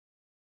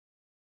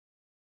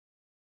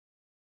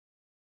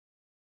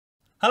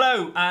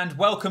Hello and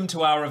welcome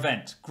to our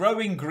event,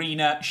 Growing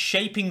Greener,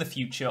 Shaping the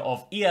Future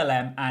of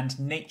ELM and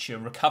Nature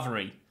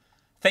Recovery.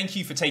 Thank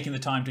you for taking the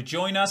time to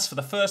join us for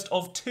the first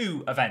of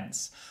two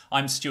events.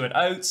 I'm Stuart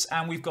Oates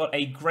and we've got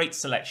a great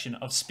selection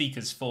of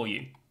speakers for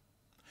you.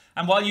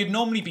 And while you'd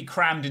normally be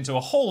crammed into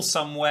a hall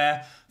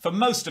somewhere, for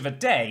most of a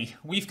day,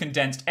 we've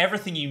condensed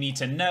everything you need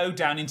to know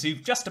down into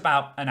just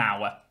about an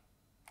hour.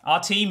 Our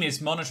team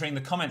is monitoring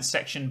the comments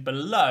section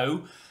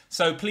below,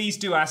 so please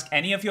do ask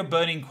any of your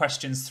burning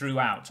questions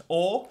throughout,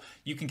 or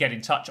you can get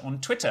in touch on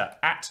Twitter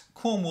at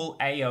Cornwall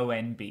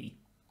AONB.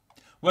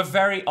 We're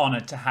very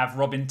honoured to have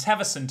Robin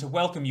Teveson to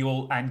welcome you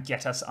all and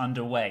get us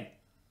underway.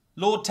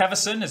 Lord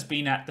Teveson has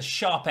been at the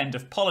sharp end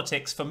of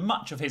politics for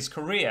much of his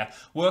career,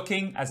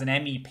 working as an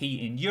MEP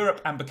in Europe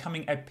and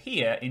becoming a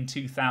peer in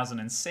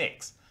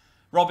 2006.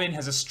 Robin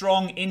has a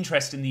strong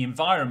interest in the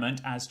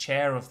environment as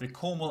chair of the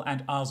Cornwall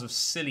and Isles of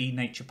Scilly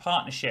Nature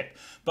Partnership,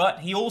 but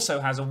he also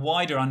has a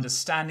wider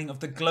understanding of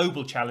the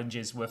global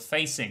challenges we're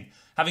facing,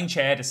 having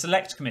chaired a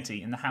select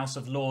committee in the House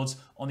of Lords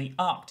on the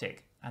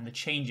Arctic and the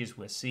changes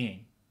we're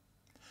seeing.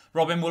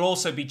 Robin will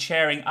also be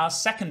chairing our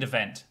second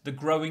event, the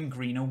Growing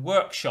Greener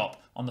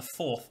Workshop, on the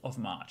 4th of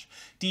March.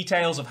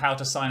 Details of how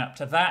to sign up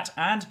to that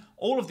and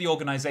all of the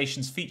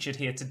organisations featured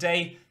here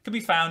today can be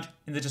found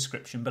in the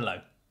description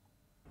below.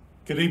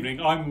 Good evening,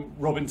 I'm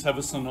Robin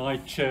Teveson. I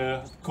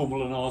chair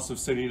Cornwall and Isles of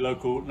Scilly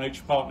Local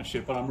Nature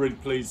Partnership, and I'm really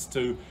pleased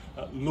to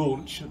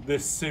launch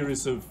this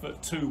series of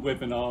two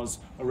webinars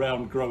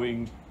around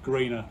growing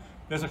greener.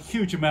 There's a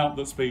huge amount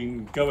that's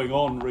been going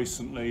on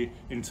recently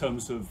in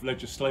terms of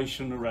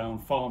legislation around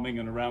farming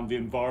and around the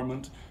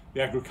environment.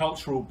 The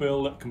agricultural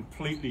bill that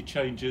completely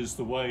changes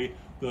the way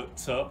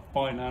that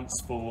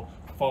finance for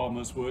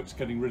farmers works,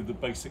 getting rid of the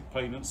basic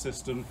payment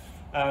system.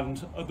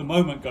 And at the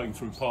moment going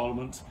through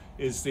Parliament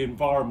is the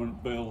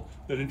Environment Bill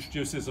that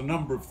introduces a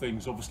number of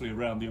things obviously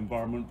around the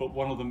environment, but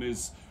one of them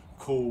is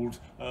called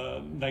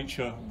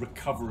Nature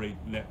Recovery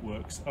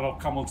Networks. And I'll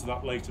come on to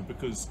that later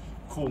because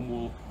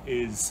Cornwall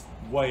is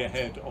way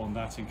ahead on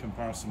that in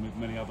comparison with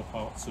many other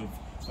parts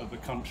of the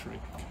country.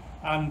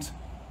 And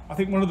I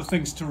think one of the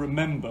things to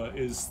remember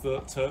is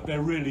that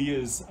there really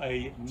is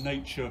a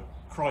nature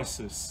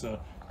crisis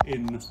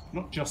in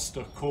not just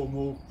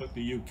Cornwall but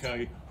the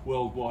UK.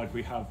 Worldwide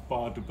we have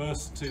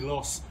biodiversity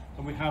loss,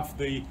 and we have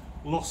the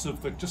loss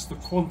of just the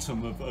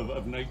quantum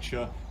of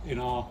nature in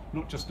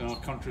not just in our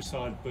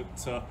countryside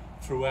but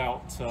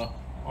throughout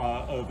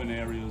our urban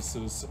areas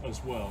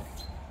as well.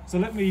 So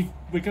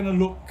we're going to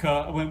look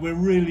when we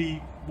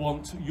really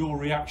want your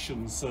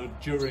reactions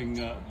during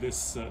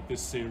this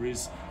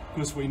series,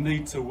 because we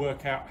need to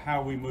work out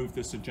how we move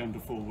this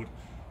agenda forward.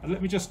 And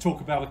let me just talk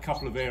about a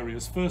couple of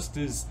areas. First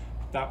is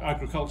that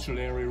agricultural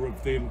area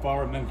of the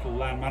environmental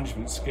land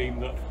management scheme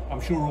that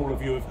I'm sure all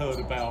of you have heard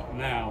about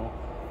now,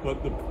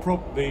 but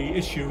the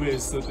issue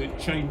is that it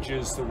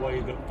changes the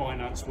way that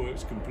finance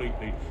works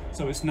completely.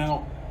 So it's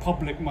now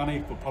public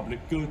money for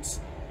public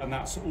goods, and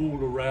that's all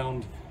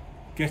around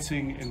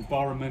getting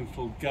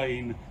environmental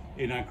gain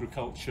in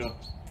agriculture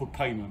for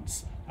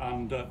payments.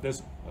 And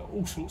there's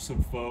all sorts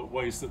of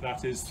ways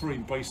that is. Three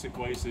basic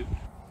ways. It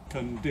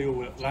can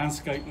deal at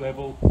landscape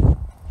level,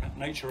 at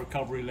nature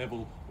recovery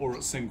level, or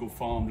at single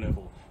farm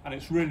level. And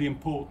it's really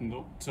important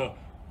that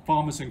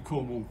farmers in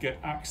Cornwall get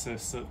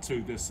access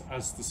to this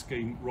as the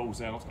scheme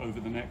rolls out over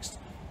the next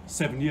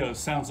 7 years.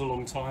 Sounds a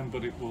long time,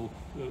 but it will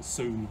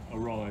soon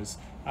arise.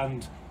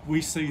 And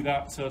we see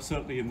that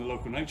certainly in the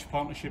Local Nature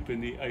Partnership,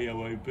 in the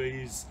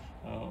AONBs,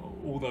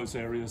 all those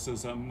areas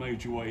as a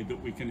major way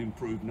that we can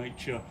improve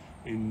nature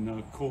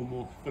in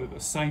Cornwall, but at the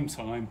same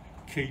time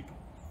keep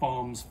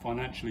farms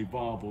financially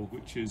viable,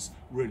 which is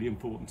really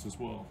important as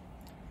well.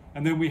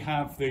 And then we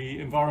have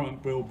the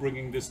Environment Bill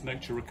bringing this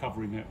nature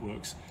recovery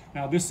networks.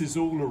 Now this is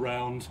all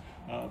around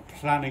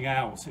planning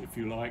out, if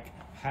you like,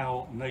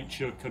 how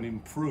nature can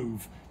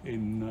improve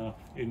in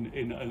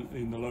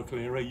the local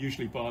area,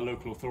 usually by a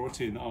local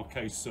authority, in our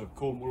case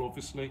Cornwall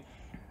obviously,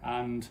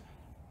 and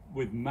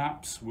with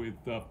maps, with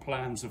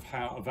plans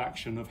of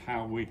action of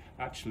how we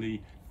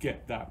actually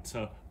get that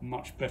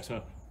much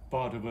better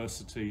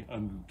biodiversity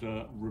and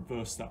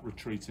reverse that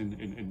retreat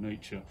in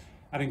nature.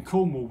 And in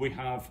Cornwall we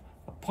have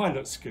a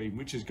pilot scheme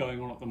which is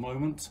going on at the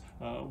moment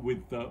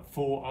with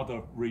 4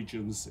 other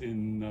regions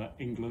in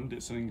England.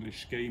 It's an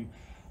English scheme,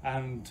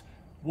 and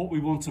what we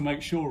want to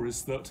make sure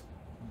is that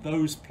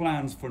those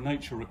plans for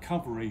nature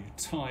recovery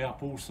tie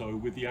up also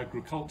with the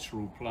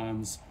agricultural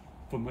plans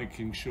for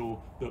making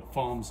sure that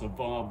farms are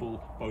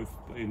viable both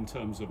in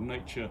terms of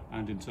nature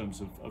and in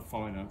terms of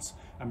finance.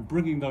 And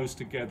bringing those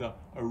together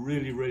are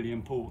really, really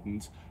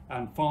important.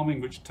 And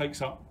farming, which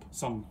takes up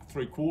some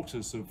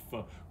 3/4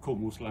 of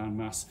Cornwall's land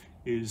mass,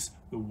 is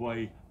the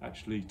way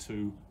actually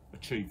to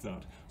achieve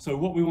that. So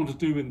what we want to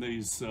do in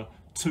these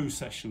 2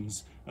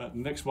 sessions, the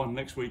next one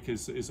next week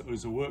is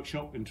a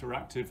workshop,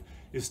 interactive,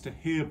 is to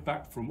hear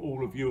back from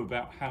all of you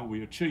about how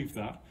we achieve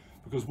that,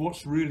 because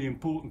what's really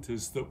important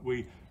is that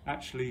we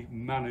actually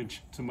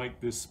manage to make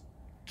this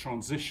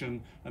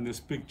transition and this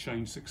big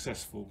change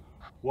successful.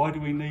 Why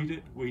do we need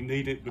it? We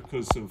need it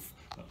because of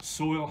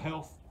soil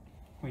health.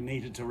 We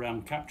need it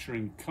around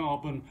capturing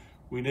carbon.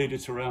 We need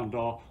it around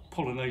our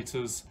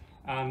pollinators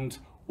and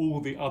all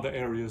the other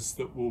areas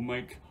that will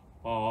make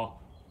our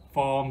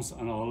farms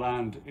and our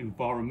land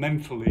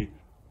environmentally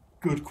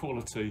good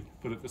quality,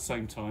 but at the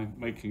same time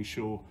making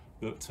sure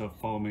that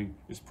farming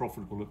is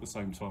profitable at the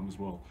same time as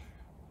well.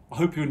 I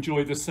hope you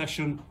enjoyed this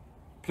session.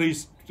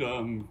 Please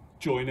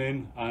join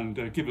in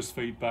and give us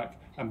feedback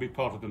and be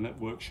part of the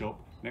network shop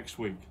next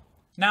week.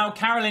 Now,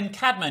 Carolyn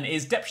Cadman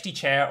is Deputy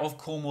Chair of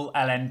Cornwall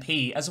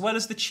LNP, as well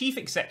as the Chief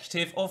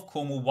Executive of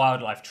Cornwall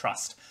Wildlife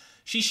Trust.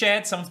 She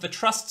shared some of the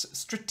Trust's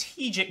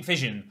strategic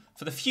vision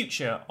for the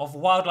future of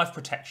wildlife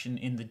protection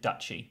in the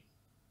Duchy.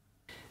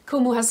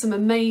 Cornwall has some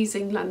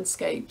amazing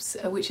landscapes,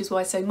 which is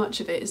why so much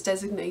of it is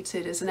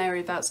designated as an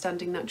area of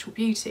outstanding natural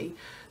beauty.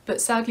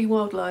 But sadly,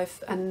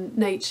 wildlife and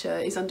nature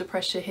is under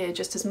pressure here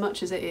just as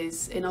much as it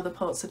is in other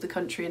parts of the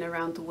country and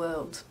around the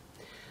world.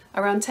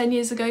 Around 10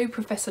 years ago,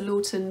 Professor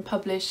Lawton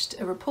published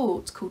a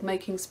report called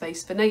Making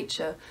Space for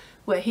Nature,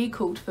 where he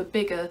called for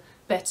bigger,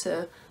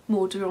 better,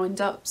 more joined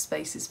up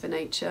spaces for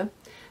nature.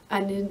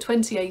 And in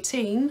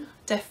 2018,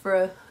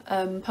 DEFRA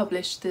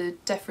published the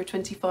DEFRA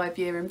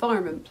 25-year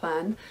Environment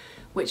Plan,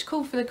 which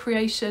called for the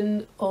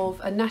creation of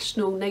a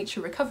national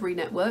nature recovery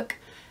network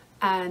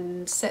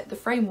and set the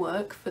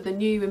framework for the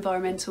new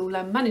environmental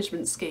land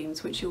management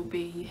schemes, which you'll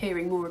be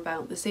hearing more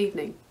about this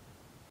evening.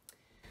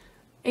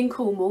 In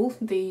Cornwall,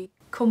 the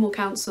Cornwall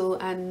Council,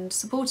 and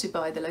supported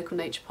by the local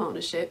nature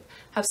partnership,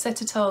 have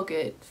set a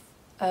target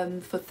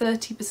for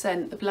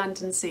 30% of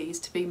land and seas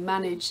to be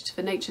managed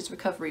for nature's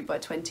recovery by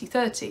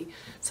 2030,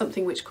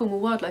 something which Cornwall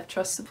Wildlife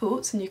Trust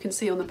supports, and you can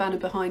see on the banner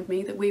behind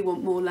me that we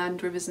want more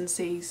land, rivers and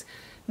seas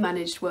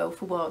managed well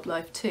for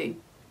wildlife too,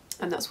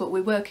 and that's what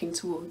we're working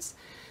towards.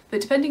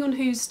 But depending on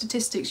whose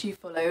statistics you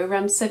follow,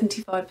 around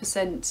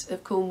 75%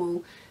 of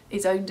Cornwall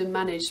is owned and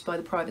managed by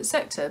the private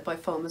sector, by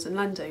farmers and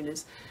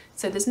landowners.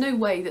 So there's no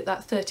way that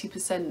that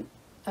 30%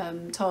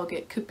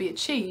 target could be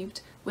achieved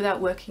without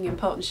working in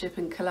partnership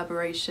and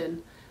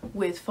collaboration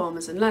with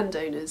farmers and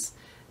landowners.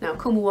 Now,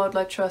 Cornwall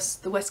Wildlife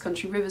Trust, the West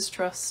Country Rivers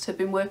Trust, have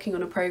been working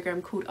on a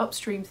programme called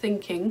Upstream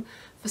Thinking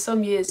for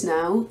some years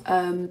now.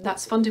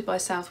 That's funded by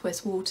South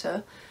West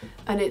Water,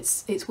 and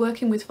it's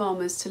working with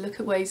farmers to look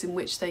at ways in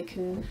which they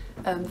can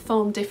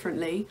farm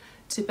differently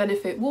to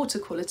benefit water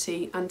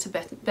quality and to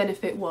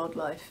benefit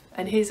wildlife.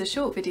 And here's a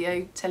short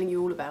video telling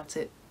you all about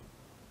it.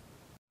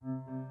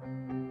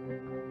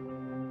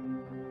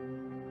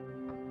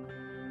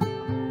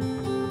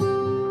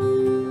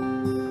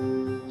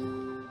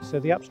 So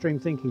the Upstream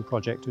Thinking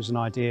project was an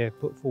idea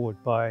put forward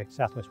by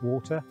South West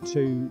Water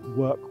to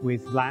work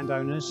with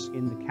landowners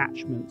in the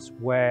catchments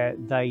where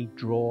they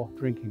draw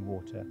drinking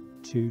water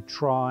to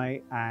try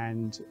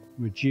and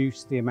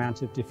reduce the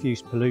amount of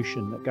diffuse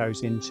pollution that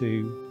goes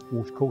into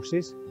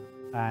watercourses.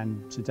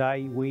 And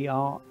today we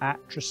are at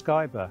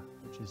Troskyba,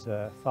 which is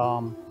a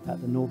farm at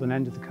the northern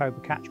end of the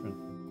Cobra catchment.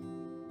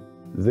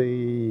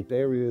 The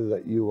area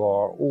that you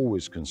are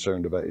always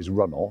concerned about is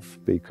runoff,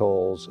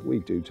 because we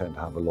do tend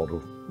to have a lot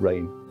of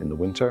rain in the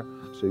winter.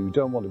 So you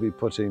don't want to be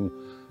putting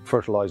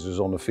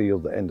fertilizers on a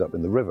field that end up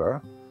in the river,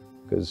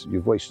 because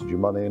you've wasted your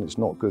money and it's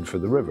not good for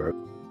the river.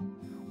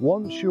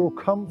 Once you're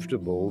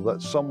comfortable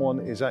that someone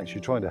is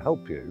actually trying to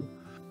help you,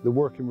 the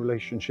working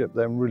relationship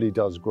then really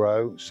does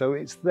grow. So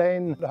it's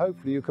then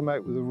hopefully you come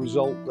out with a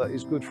result that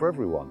is good for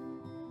everyone.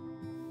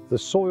 The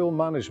soil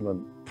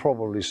management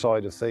probably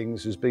side of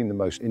things has been the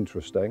most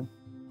interesting.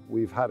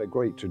 We've had a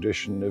great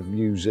tradition of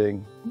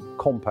using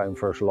compound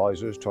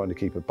fertilizers, trying to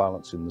keep a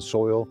balance in the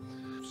soil.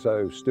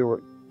 So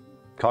Stuart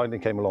kindly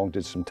came along,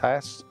 did some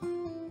tests.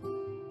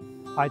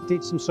 I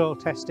did some soil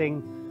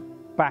testing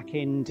back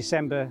in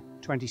December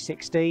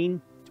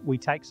 2016. We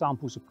take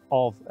samples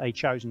of a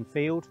chosen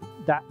field.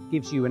 That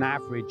gives you an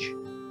average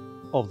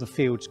of the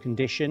field's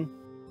condition.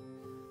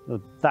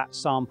 That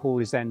sample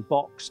is then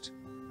boxed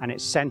and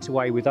it's sent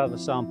away with other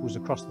samples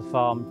across the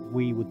farm.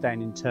 We would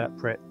then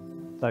interpret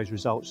those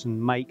results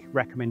and make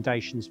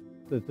recommendations.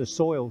 The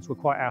soils were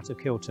quite out of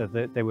kilter.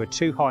 They were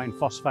too high in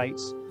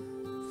phosphates.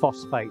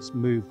 Phosphates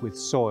move with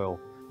soil,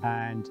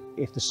 and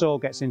if the soil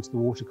gets into the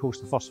watercourse,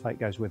 the phosphate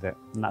goes with it,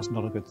 and that's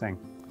not a good thing.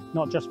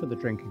 Not just for the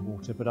drinking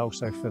water, but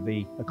also for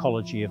the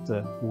ecology of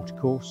the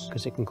watercourse,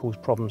 because it can cause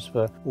problems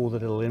for all the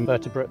little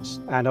invertebrates,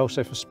 and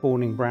also for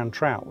spawning brown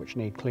trout, which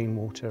need clean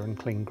water and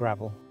clean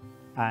gravel.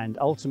 And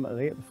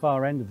ultimately, at the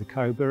far end of the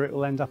Cobra, it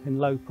will end up in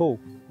low pool,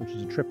 which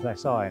is a triple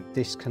SI.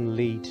 This can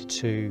lead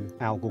to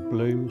algal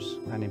blooms,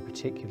 and in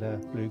particular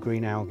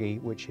blue-green algae,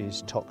 which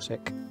is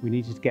toxic. We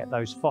needed to get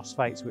those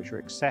phosphates, which are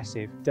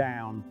excessive,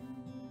 down.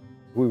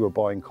 We were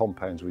buying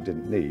compounds we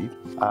didn't need,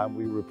 and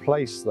we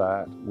replaced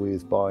that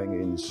with buying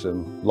in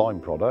some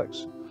lime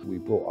products. We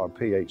brought our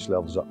pH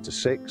levels up to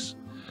 6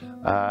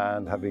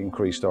 and have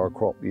increased our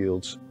crop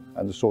yields,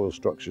 and the soil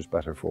structure is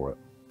better for it.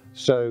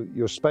 So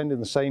you're spending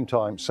the same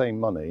time, same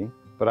money,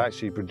 but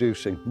actually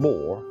producing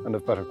more and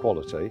of better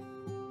quality.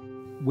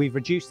 We've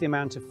reduced the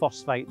amount of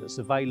phosphate that's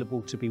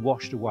available to be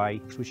washed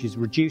away, which is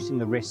reducing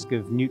the risk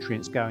of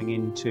nutrients going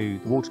into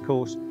the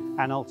watercourse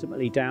and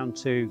ultimately down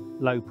to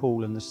low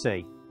pool and the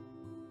sea.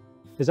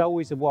 There's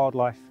always a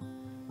wildlife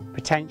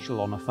potential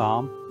on a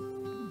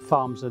farm.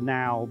 Farms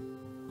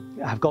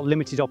have got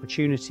limited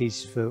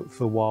opportunities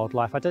for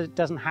wildlife. It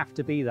doesn't have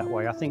to be that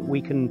way. I think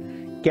we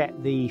can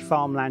get the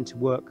farmland to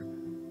work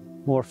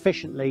more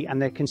efficiently,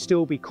 and there can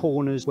still be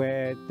corners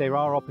where there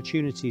are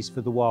opportunities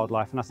for the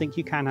wildlife, and I think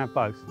you can have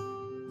both.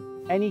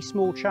 Any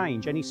small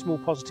change, any small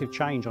positive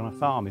change on a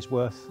farm is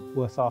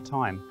worth our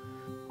time.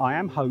 I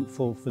am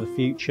hopeful for the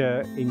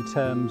future in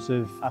terms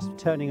of us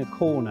turning a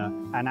corner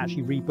and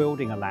actually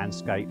rebuilding a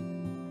landscape.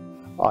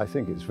 I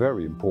think it's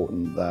very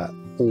important that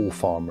all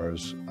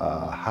farmers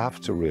have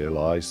to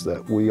realise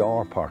that we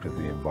are part of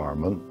the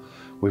environment.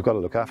 We've got to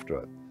look after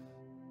it.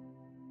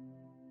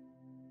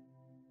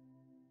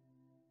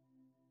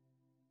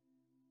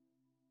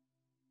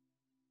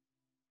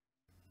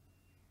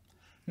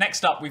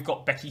 Next up, we've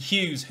got Becky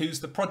Hughes, who's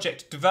the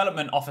Project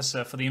Development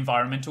Officer for the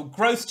Environmental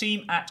Growth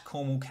Team at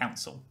Cornwall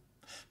Council.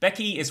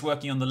 Becky is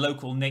working on the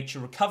local nature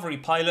recovery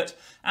pilot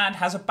and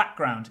has a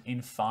background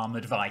in farm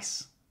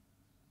advice.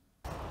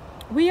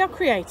 We are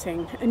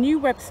creating a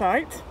new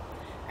website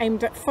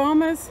aimed at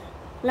farmers,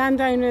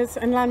 landowners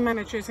and land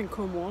managers in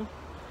Cornwall,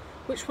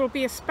 which will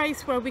be a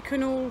space where we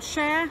can all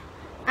share,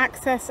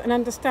 access and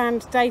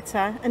understand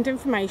data and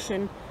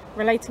information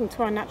relating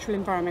to our natural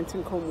environment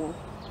in Cornwall.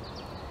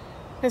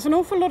 There's an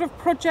awful lot of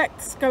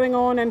projects going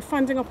on and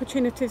funding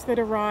opportunities that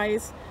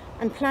arise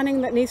and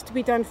planning that needs to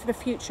be done for the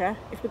future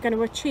if we're going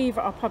to achieve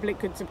our public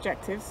goods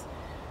objectives.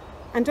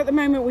 And at the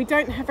moment we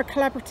don't have a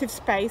collaborative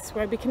space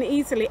where we can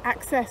easily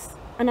access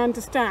and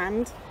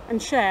understand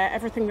and share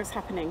everything that's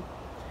happening.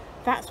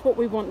 That's what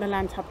we want the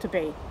Land Hub to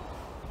be.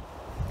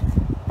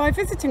 By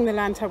visiting the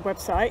Land Hub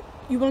website,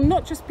 you will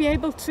not just be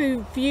able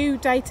to view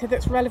data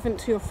that's relevant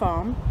to your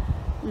farm,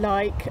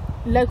 like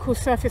local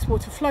surface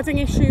water flooding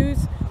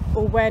issues,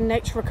 or where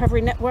nature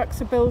recovery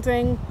networks are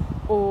building,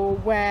 or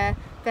where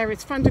there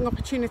is funding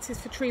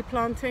opportunities for tree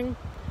planting.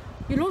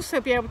 You'll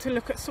also be able to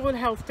look at soil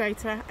health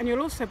data, and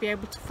you'll also be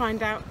able to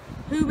find out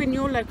who in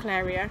your local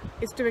area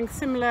is doing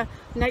similar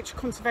nature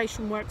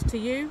conservation work to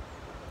you,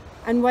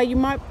 and where you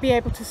might be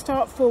able to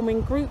start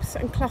forming groups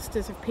and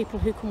clusters of people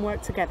who can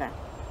work together.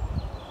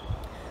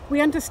 We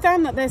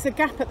understand that there's a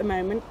gap at the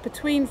moment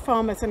between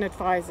farmers and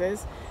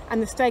advisors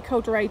and the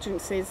stakeholder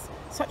agencies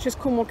such as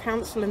Cornwall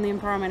Council and the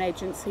Environment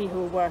Agency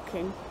who are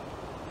working.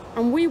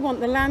 And we want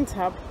the Land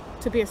Hub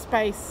to be a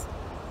space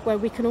where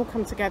we can all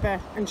come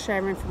together and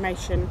share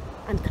information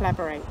and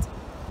collaborate.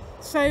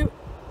 So,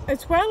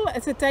 as well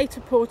as a data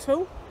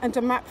portal and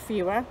a map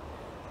viewer,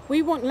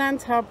 we want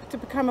Land Hub to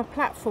become a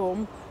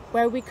platform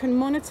where we can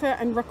monitor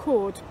and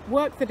record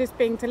work that is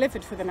being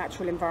delivered for the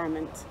natural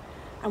environment,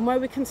 and where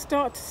we can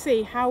start to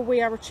see how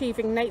we are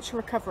achieving nature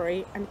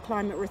recovery and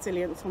climate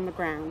resilience on the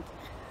ground.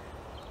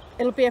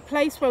 It'll be a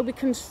place where we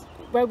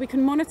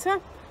can monitor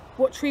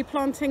what tree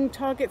planting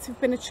targets have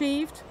been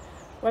achieved,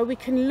 where we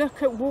can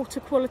look at water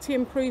quality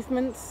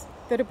improvements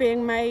that are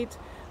being made,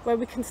 where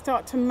we can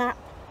start to map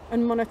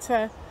and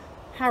monitor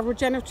how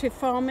regenerative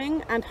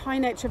farming and high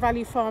nature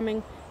value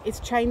farming is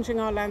changing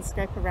our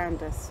landscape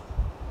around us.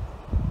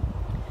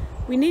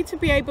 We need to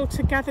be able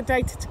to gather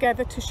data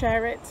together to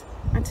share it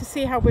and to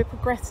see how we're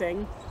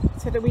progressing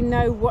so that we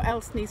know what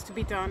else needs to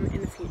be done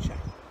in the future.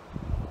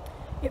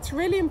 It's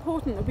really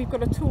important that we've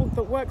got a tool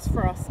that works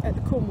for us at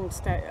the Cornwall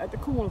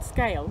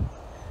scale,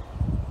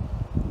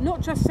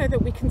 not just so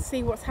that we can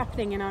see what's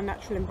happening in our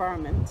natural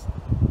environment,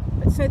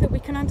 but so that we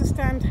can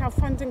understand how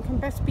funding can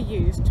best be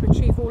used to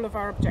achieve all of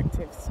our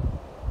objectives.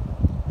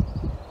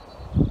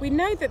 We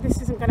know that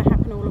this isn't going to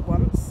happen all at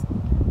once.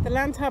 The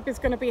Land Hub is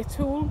going to be a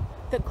tool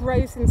that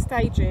grows in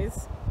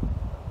stages,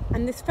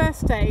 and this first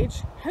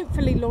stage,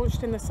 hopefully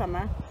launched in the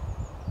summer,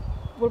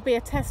 will be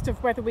a test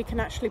of whether we can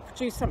actually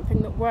produce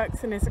something that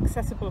works and is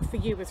accessible for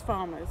you as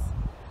farmers.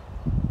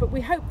 But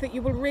we hope that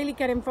you will really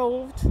get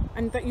involved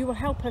and that you will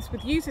help us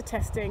with user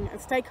testing and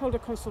stakeholder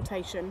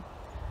consultation,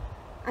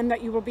 and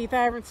that you will be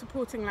there and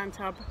supporting Land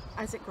Hub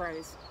as it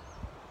grows.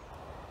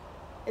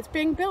 It's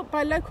being built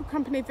by local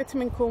company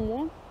Vitamin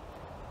Cornwall,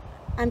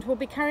 and will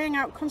be carrying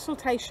out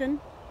consultation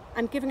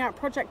and giving out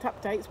project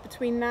updates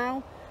between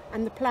now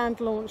and the planned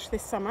launch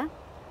this summer,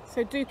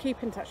 so do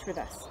keep in touch with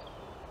us.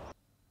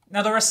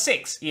 Now there are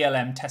 6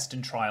 ELM test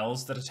and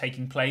trials that are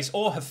taking place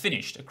or have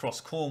finished across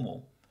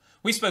Cornwall.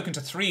 We've spoken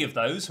to 3 of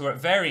those who are at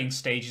varying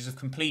stages of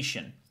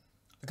completion.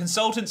 The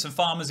consultants and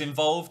farmers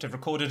involved have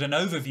recorded an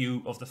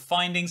overview of the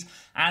findings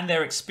and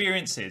their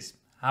experiences,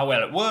 how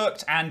well it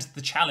worked and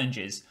the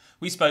challenges.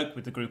 We spoke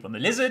with the group on the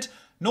Lizard,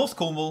 North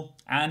Cornwall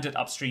and at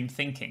Upstream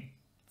Thinking.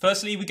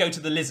 Firstly, we go to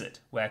the Lizard,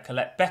 where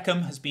Colette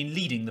Beckham has been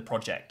leading the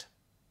project.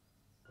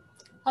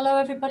 Hello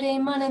everybody,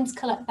 my name's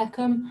Colette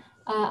Beckham.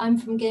 I'm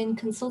from Gain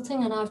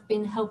Consulting and I've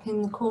been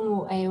helping the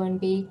Cornwall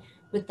AONB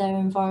with their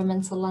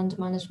environmental land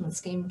management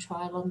scheme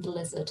trial on the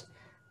Lizard.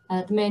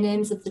 The main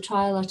aims of the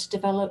trial are to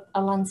develop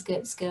a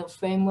landscape scale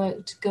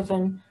framework to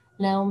govern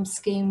an elm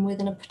scheme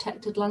within a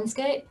protected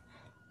landscape,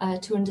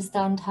 to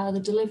understand how the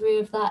delivery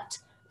of that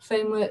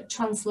framework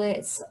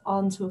translates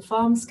onto a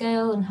farm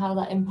scale and how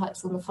that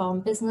impacts on the farm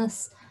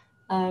business,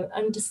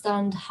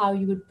 understand how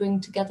you would bring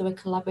together a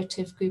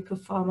collaborative group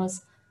of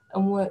farmers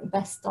and work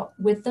best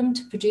with them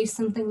to produce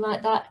something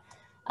like that,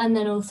 and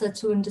then also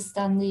to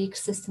understand the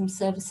ecosystem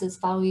services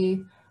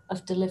value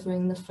of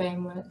delivering the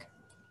framework.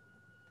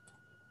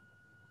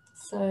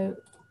 So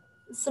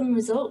some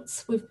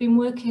results. We've been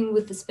working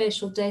with the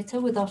spatial data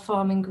with our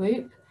farming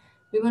group.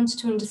 We wanted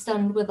to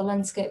understand whether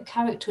landscape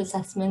character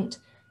assessment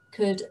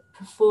could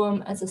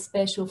perform as a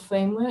spatial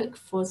framework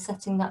for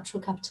setting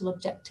natural capital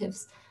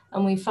objectives,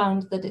 and we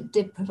found that it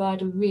did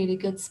provide a really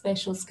good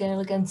spatial scale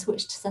against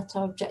which to set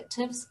our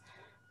objectives.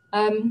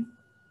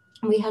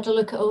 We had a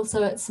look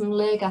also at some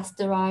Legas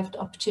derived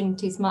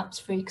opportunities maps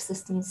for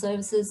ecosystem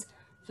services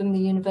from the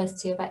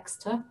University of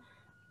Exeter.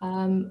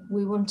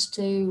 We wanted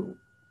to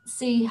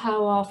see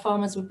how our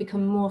farmers would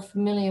become more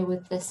familiar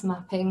with this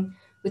mapping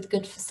with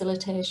good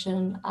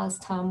facilitation as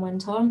time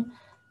went on,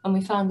 and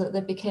we found that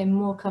they became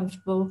more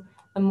comfortable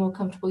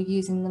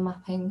using the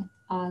mapping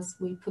as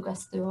we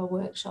progressed through our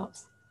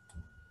workshops.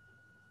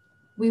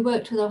 We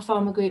worked with our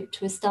farmer group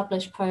to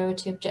establish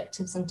priority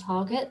objectives and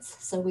targets.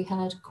 So we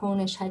had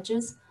Cornish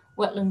hedges,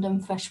 wetland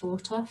and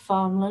freshwater,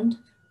 farmland,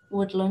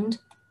 woodland,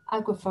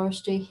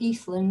 agroforestry,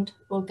 heathland,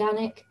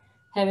 organic,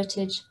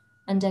 heritage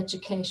and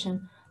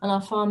education. And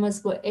our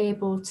farmers were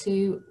able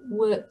to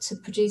work to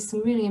produce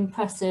some really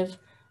impressive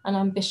and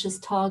ambitious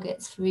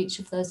targets for each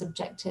of those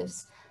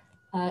objectives,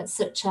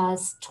 such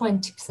as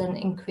 20%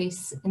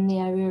 increase in the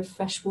area of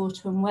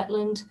freshwater and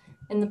wetland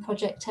in the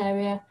project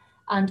area,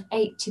 and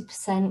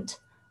 80%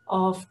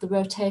 of the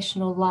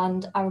rotational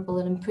land arable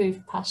and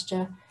improved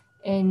pasture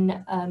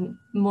in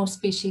more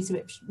species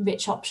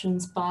rich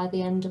options by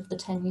the end of the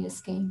 10-year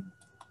scheme.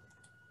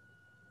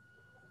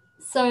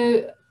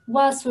 So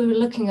whilst we were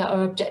looking at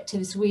our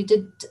objectives, we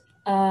did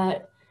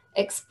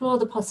explore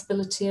the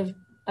possibility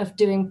of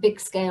doing big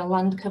scale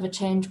land cover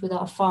change with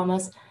our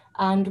farmers,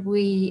 and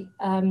we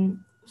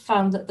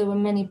found that there were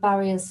many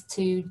barriers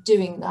to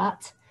doing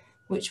that,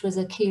 which was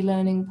a key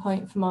learning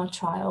point from our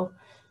trial.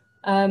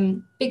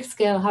 Big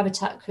scale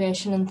habitat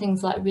creation and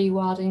things like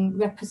rewilding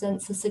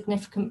represents a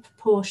significant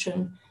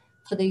proportion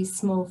for these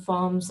small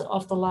farms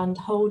of the land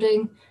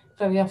holding.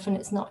 Very often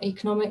it's not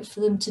economic for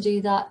them to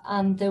do that,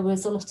 and there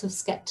was a lot of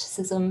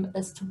scepticism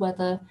as to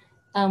whether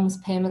ELM's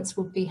payments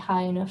would be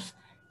high enough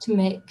to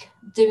make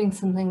doing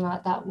something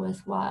like that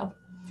worthwhile.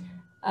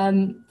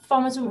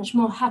 Farmers were much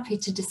more happy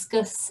to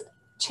discuss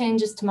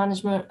changes to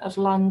management of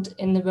land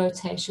in the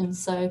rotation,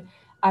 so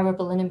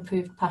arable and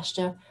improved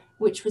pasture,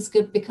 which was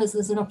good because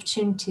there's an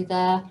opportunity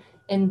there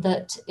in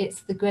that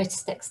it's the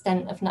greatest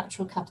extent of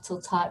natural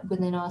capital type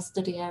within our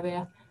study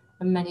area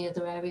and many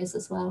other areas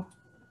as well.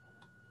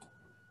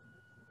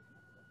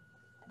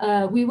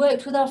 We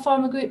worked with our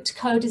farmer group to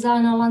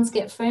co-design our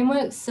landscape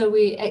frameworks, so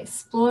we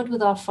explored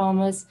with our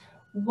farmers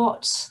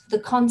what the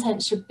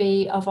content should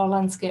be of our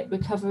landscape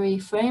recovery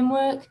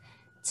framework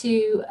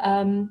to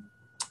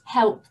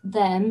help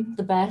them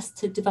the best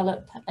to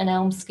develop an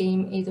ELM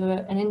scheme,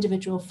 either an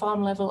individual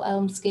farm level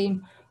ELM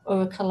scheme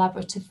or a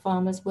collaborative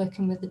farmers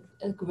working with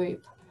a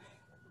group.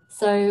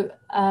 So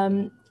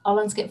our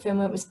landscape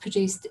framework was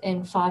produced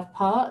in 5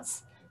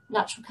 parts: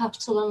 natural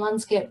capital and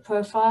landscape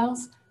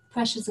profiles,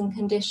 pressures and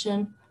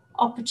condition,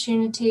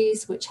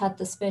 opportunities, which had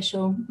the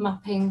spatial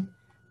mapping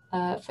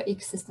for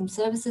ecosystem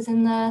services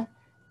in there,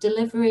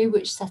 delivery,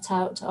 which set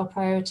out our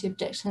priority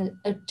objectives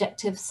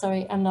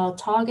and our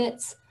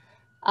targets,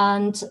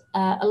 and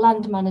a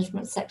land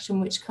management section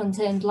which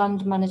contained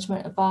land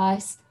management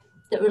advice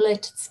that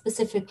related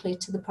specifically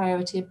to the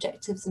priority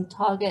objectives and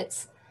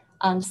targets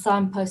and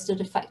signposted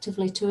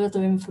effectively to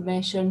other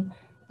information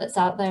that's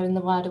out there in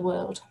the wider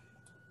world.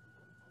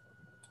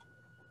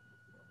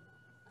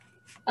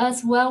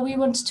 As well, we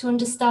wanted to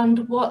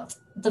understand what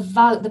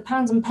the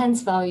pounds and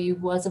pence value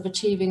was of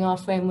achieving our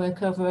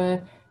framework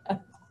over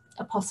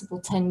a possible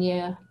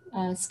 10-year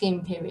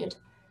scheme period.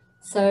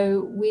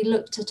 So we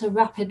looked at a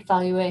rapid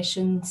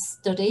valuation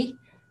study,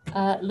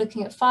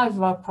 looking at 5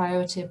 of our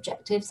priority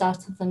objectives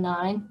out of the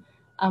 9,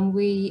 and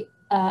we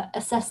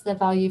assessed their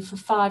value for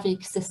 5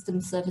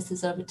 ecosystem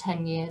services over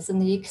 10 years.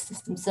 And the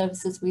ecosystem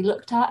services we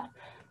looked at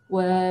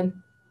were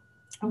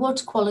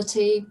water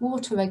quality,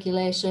 water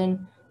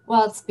regulation,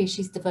 wild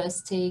species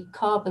diversity,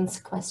 carbon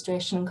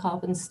sequestration and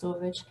carbon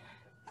storage.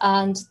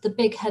 And the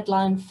big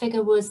headline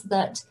figure was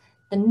that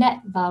the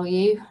net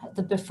value,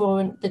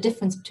 the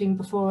difference between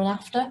before and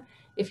after,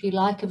 if you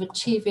like, of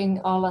achieving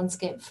our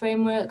landscape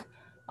framework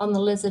on the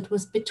lizard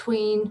was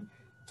between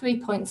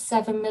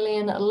 3.7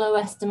 million at a low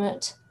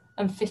estimate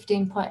and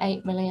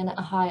 15.8 million at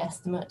a high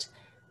estimate.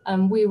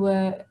 We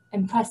were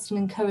impressed and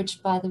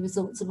encouraged by the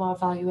results of our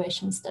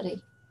valuation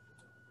study.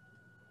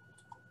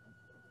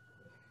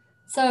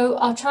 So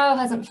our trial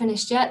hasn't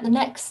finished yet. The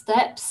next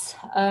steps,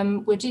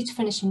 we're due to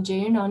finish in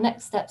June. Our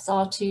next steps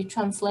are to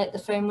translate the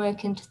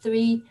framework into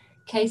 3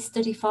 case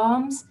study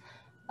farms.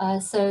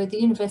 So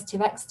the University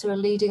of Exeter are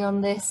leading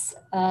on this.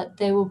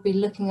 They will be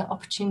looking at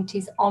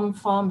opportunities on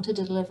farm to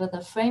deliver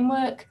the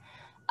framework,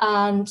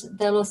 and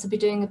they'll also be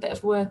doing a bit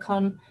of work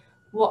on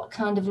what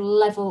kind of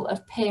level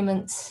of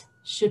payments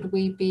should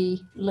we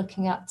be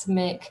looking at to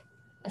make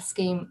a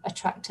scheme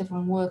attractive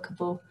and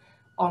workable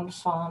on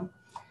farm.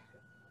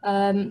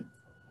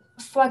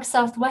 Flag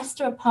Southwest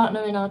are a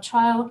partner in our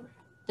trial.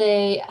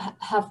 They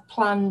have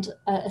planned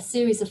a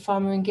series of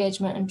farmer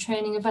engagement and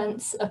training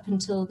events up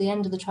until the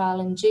end of the trial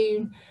in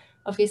June.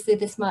 Obviously,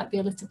 this might be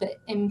a little bit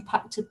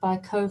impacted by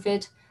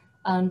COVID,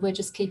 and we're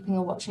just keeping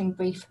a watching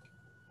brief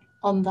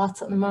on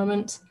that at the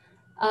moment.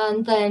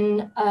 And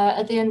then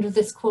at the end of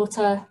this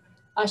quarter,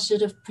 I should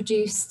have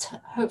produced,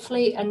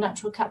 hopefully, a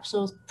natural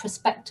capital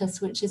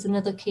prospectus, which is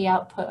another key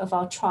output of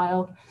our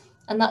trial.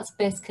 And that's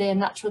basically a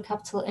natural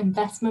capital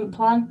investment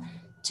plan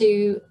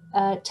to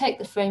take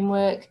the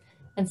framework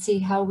and see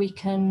how we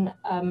can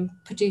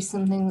produce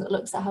something that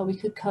looks at how we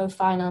could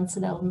co-finance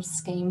an ELM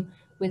scheme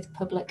with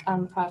public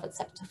and private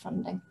sector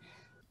funding.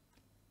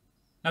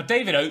 Now,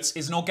 David Oates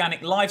is an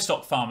organic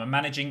livestock farmer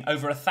managing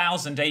over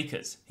 1,000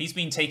 acres. He's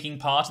been taking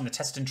part in the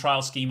test and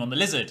trial scheme on the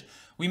lizard.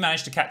 We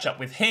managed to catch up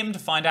with him to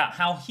find out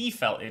how he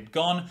felt it had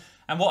gone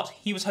and what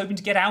he was hoping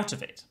to get out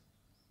of it.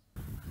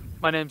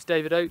 My name's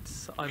David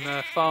Oates. I'm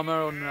a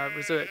farmer on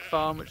Rezuick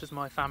Farm, which is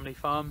my family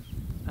farm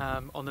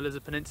on the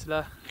Lizard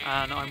Peninsula,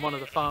 and I'm one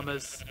of the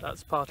farmers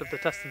that's part of the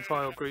test and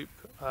trial group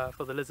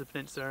for the Lizard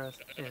Peninsula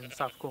in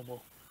South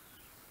Cornwall.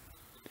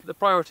 The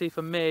priority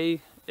for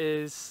me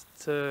is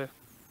to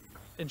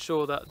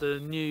ensure that the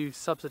new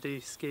subsidy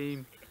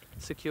scheme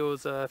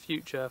secures a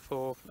future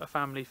for a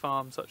family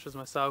farm such as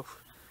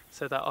myself,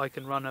 so that I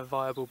can run a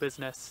viable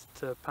business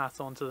to pass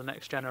on to the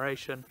next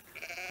generation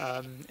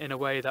in a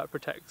way that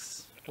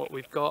protects what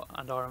we've got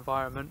and our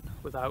environment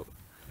without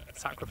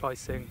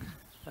sacrificing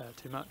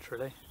too much,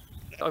 really.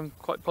 I'm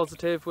quite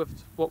positive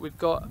with what we've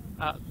got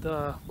at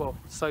the, well,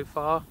 so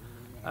far.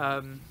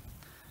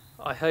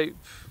 I hope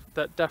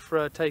that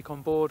DEFRA take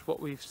on board what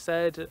we've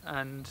said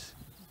and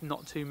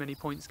not too many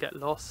points get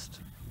lost,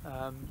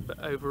 but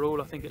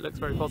overall I think it looks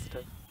very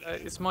positive.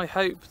 It's my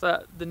hope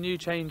that the new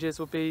changes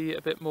will be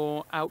a bit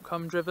more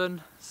outcome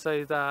driven,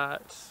 so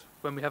that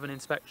when we have an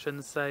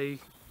inspection, say,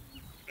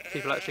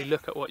 people actually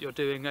look at what you're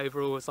doing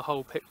overall as a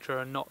whole picture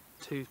and not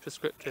too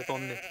prescriptive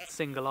on the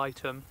single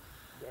item,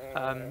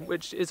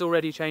 which is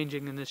already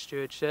changing in the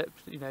stewardship.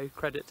 You know,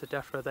 credit to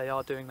DEFRA, they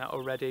are doing that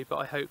already, but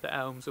I hope that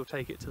ELMS will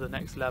take it to the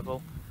next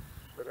level,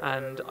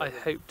 and I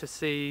hope to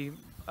see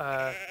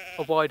a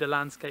wider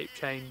landscape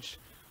change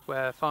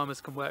where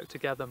farmers can work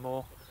together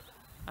more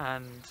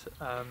and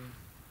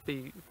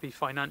be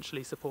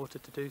financially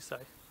supported to do so.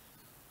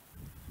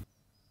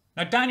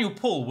 Now, Daniel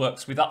Paul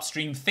works with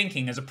Upstream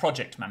Thinking as a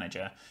project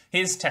manager.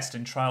 His test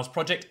and trials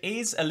project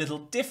is a little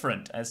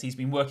different, as he's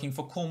been working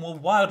for Cornwall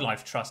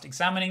Wildlife Trust,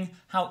 examining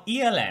how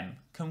ELM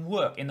can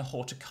work in the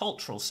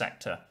horticultural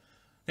sector.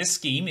 This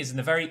scheme is in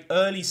the very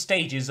early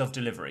stages of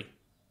delivery.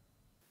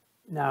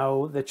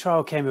 Now, the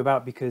trial came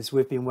about because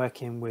we've been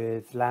working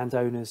with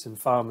landowners and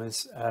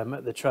farmers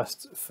at the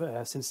Trust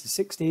since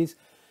the 60s,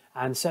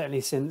 and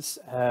certainly since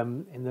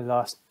in the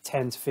last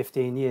 10 to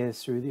 15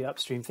 years through the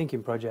Upstream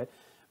Thinking project.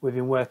 We've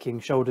been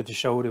working shoulder to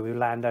shoulder with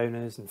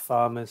landowners and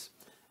farmers,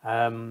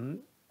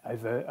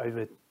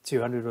 over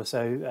 200 or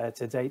so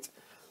to date.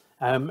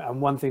 And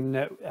one thing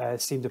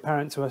that seemed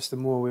apparent to us the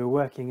more we were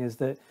working is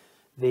that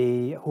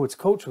the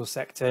horticultural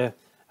sector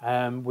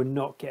were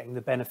not getting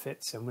the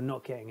benefits and were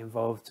not getting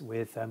involved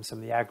with some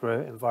of the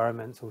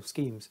agro-environmental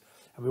schemes.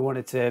 And we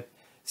wanted to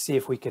see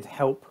if we could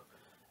help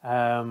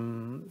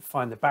find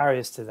the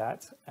barriers to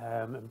that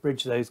and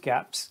bridge those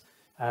gaps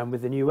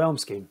with the new ELM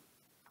scheme.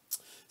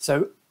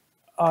 So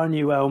our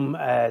new ELM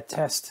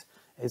test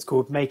is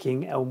called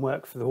Making ELM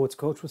Work for the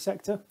Horticultural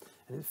Sector,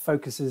 and it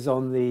focuses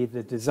on the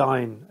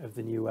design of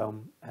the new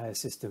ELM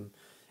system,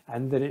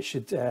 and that it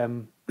should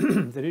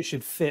that it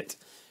should fit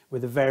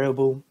with the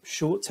variable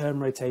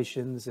short-term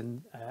rotations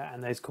and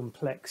those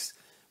complex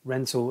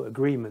rental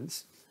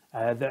agreements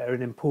that are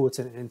an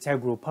important and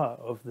integral part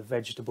of the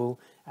vegetable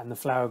and the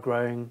flower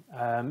growing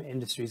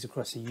industries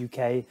across the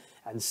UK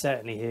and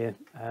certainly here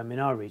in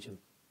our region.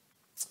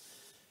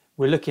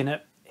 We're looking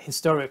at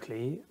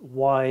historically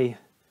why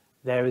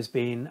there has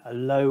been a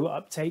low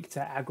uptake to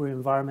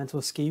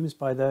agro-environmental schemes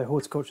by the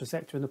horticultural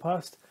sector in the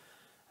past.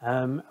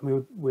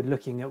 We're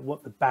looking at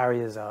what the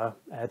barriers are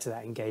to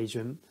that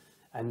engagement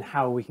and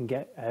how we can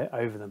get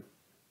over them.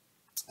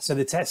 So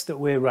the test that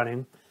we're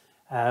running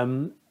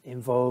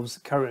involves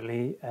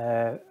currently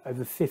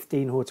over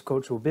 15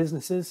 horticultural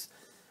businesses,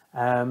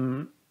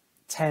 10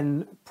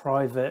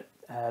 private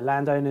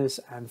landowners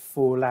and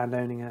 4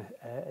 landowning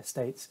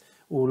estates,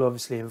 all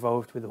obviously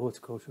involved with the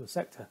horticultural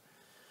sector.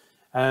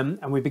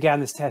 And we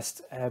began this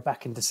test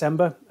back in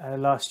December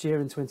last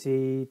year in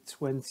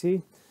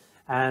 2020.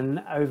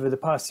 And over the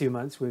past 2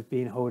 months, we've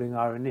been holding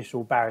our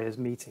initial barriers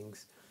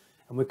meetings.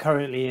 And we're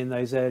currently in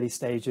those early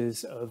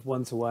stages of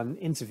one-to-one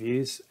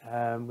interviews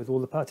with all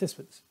the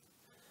participants.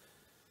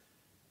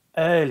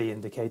 early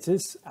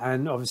indicators,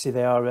 and obviously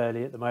they are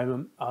early at the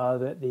moment, are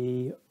that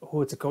the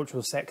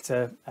horticultural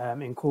sector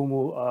in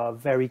Cornwall are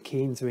very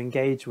keen to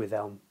engage with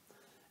ELM.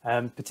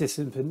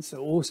 Participants are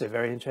also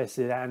very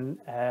interested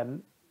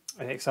and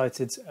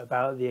excited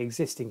about the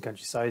existing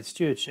countryside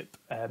stewardship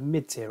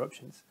mid-tier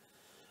options,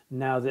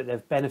 now that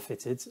they've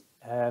benefited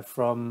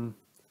from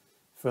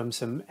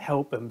some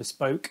help and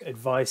bespoke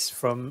advice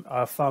from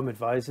our farm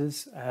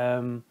advisors.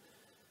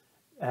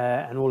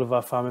 And all of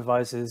our farm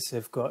advisors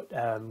have got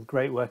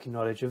great working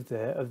knowledge of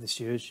the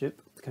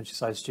stewardship, the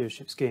countryside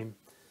stewardship scheme.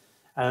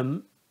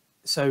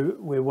 So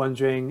we're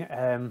wondering,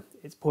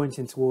 it's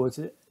pointing towards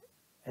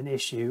an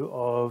issue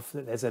of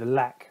that there's a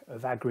lack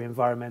of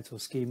agri-environmental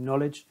scheme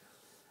knowledge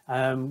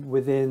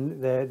within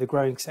the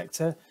growing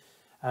sector.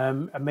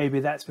 And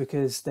maybe that's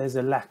because there's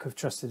a lack of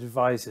trusted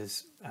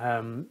advisors,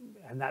 and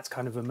that's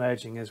kind of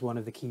emerging as one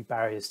of the key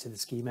barriers to the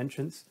scheme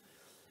entrance,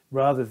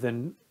 rather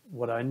than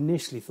what I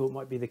initially thought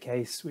might be the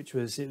case, which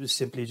was it was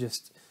simply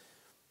just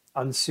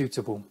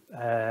unsuitable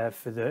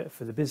for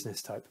the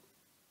business type.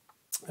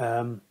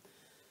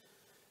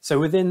 So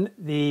within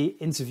the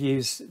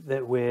interviews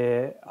that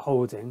we're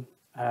holding,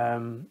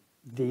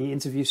 the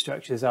interview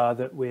structures are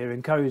that we're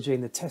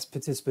encouraging the test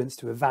participants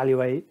to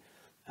evaluate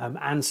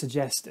and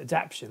suggest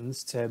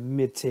adaptations to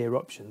mid-tier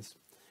options,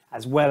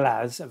 as well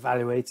as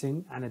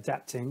evaluating and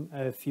adapting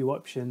a few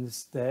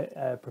options that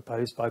are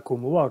proposed by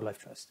Cornwall Wildlife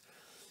Trust,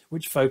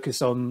 which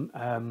focus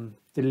on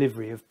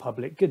delivery of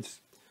public goods.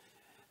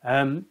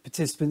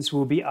 Participants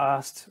will be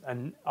asked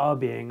and are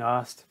being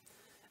asked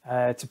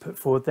to put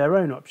forward their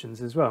own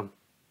options as well.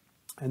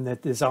 And the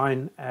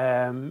design,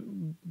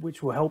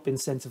 which will help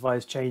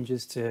incentivise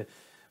changes to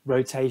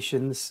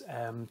rotations,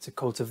 to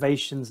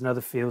cultivations and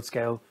other field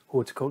scale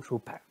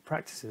horticultural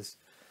practices.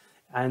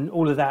 And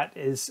all of that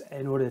is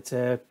in order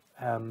to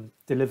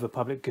deliver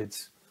public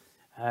goods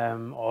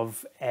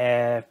of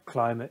air,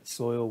 climate,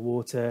 soil,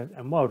 water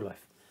and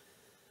wildlife.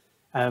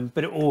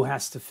 But it all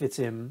has to fit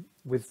in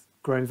with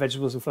growing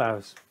vegetables and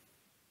flowers.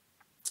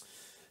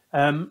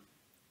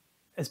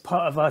 As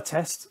part of our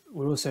test,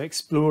 we're also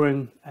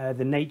exploring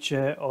the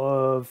nature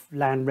of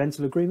land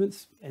rental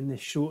agreements in the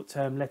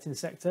short-term letting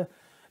sector,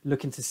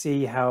 looking to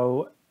see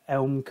how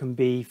ELM can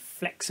be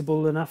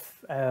flexible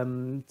enough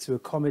to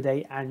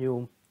accommodate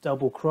annual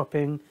double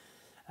cropping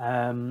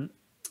of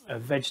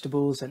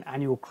vegetables and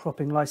annual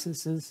cropping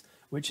licenses,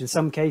 which in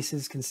some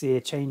cases can see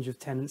a change of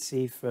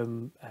tenancy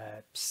from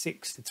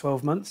 6 to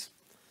 12 months.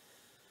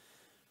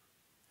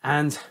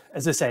 And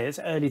as I say, it's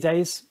early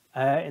days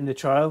in the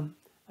trial,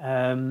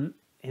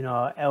 in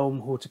our ELM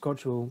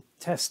horticultural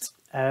test,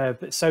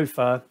 but so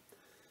far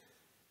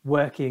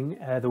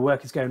the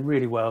work is going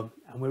really well,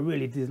 and we're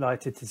really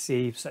delighted to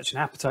see such an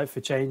appetite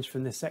for change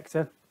from this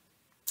sector.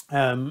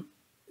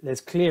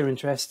 There's clear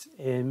interest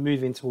in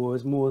moving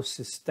towards more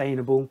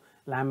sustainable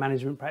land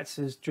management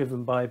practices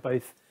driven by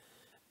both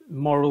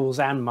morals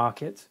and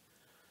market.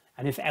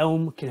 And if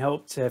ELM can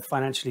help to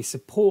financially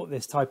support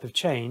this type of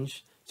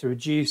change to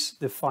reduce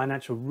the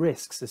financial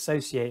risks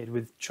associated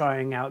with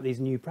trying out these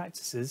new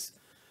practices,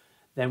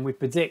 then we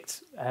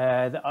predict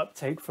the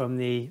uptake from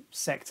the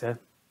sector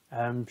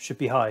should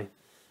be high,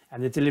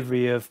 and the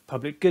delivery of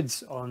public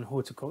goods on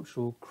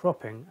horticultural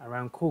cropping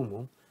around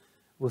Cornwall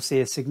will see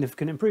a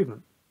significant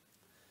improvement.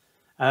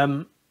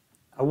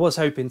 I was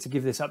hoping to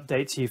give this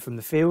update to you from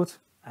the field.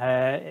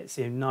 It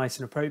seemed nice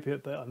and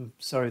appropriate, but I'm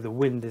sorry the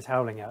wind is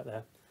howling out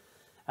there.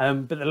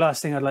 But the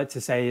last thing I'd like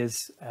to say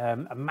is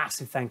a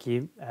massive thank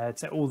you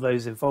to all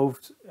those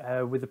involved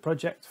with the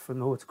project from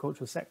the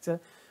horticultural sector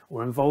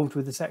or involved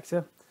with the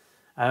sector.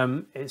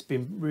 It's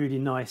been really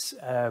nice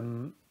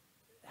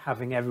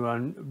having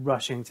everyone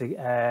rushing to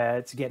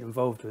get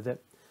involved with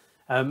it.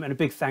 And a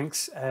big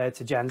thanks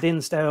to Jan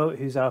Dinsdale,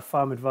 who's our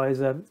farm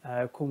advisor,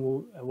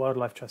 Cornwall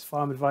Wildlife Trust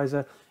farm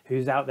advisor,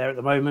 who's out there at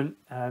the moment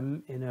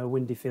in a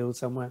windy field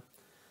somewhere.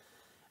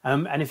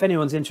 And if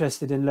anyone's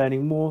interested in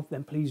learning more,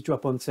 then please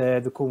drop onto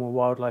the Cornwall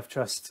Wildlife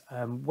Trust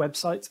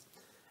website,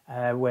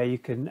 where you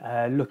can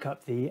look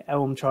up the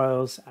ELM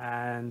trials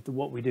and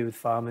what we do with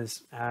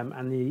farmers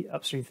and the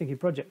Upstream Thinking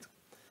project.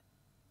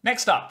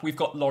 Next up, we've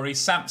got Laurie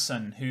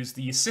Sampson, who's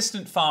the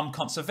Assistant Farm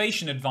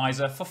Conservation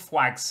Advisor for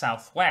FWAG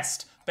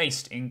Southwest,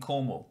 based in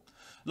Cornwall.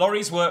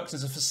 Laurie's worked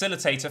as a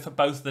facilitator for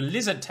both the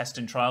lizard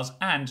testing trials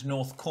and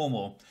North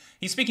Cornwall.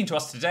 He's speaking to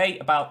us today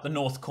about the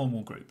North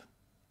Cornwall group.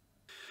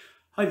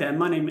 Hi there,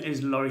 my name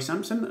is Laurie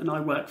Sampson and I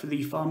work for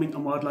the Farming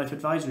and Wildlife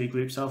Advisory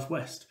Group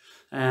Southwest.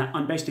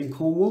 I'm based in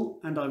Cornwall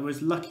and I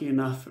was lucky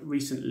enough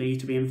recently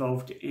to be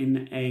involved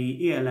in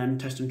a ELM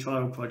test and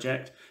trial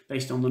project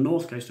based on the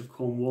north coast of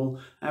Cornwall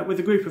with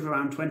a group of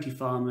around 20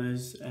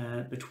 farmers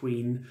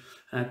between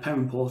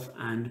Perranporth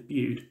and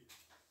Bude.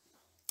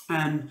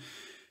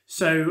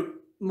 So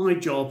my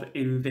job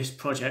in this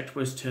project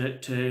was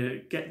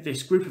to get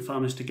this group of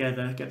farmers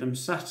together, get them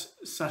sat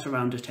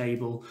around a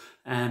table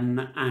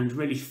and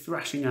really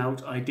thrashing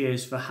out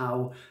ideas for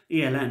how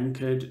ELM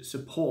could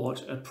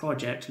support a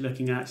project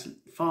looking at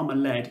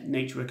farmer-led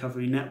nature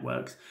recovery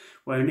networks,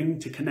 where an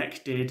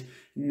interconnected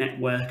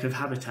network of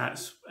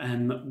habitats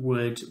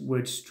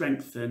would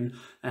strengthen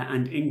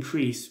and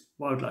increase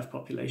wildlife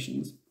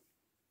populations.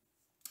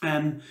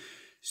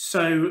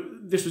 So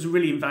this was a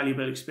really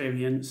invaluable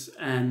experience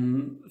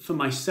for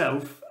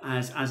myself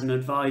as an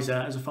advisor,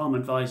 as a farm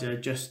advisor,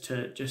 just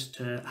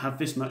to have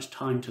this much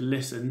time to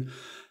listen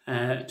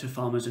to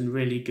farmers and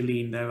really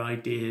glean their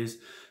ideas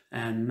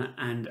and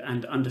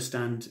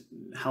understand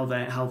how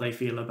they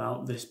feel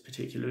about this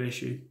particular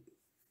issue.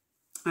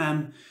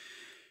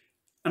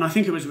 And I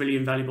think it was a really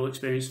invaluable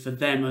experience for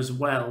them as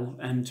well,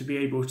 to be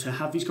able to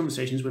have these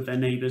conversations with their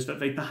neighbours that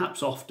they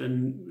perhaps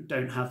often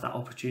don't have that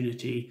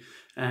opportunity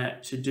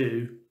to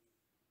do.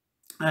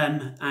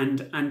 And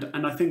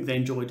I think they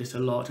enjoyed it a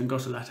lot and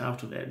got a lot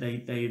out of it.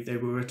 They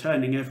were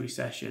returning every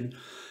session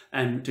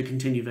to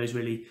continue those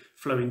really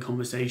flowing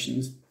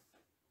conversations.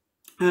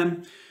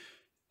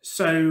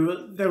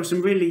 So there were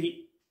some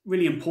really,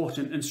 really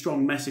important and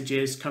strong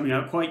messages coming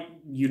out quite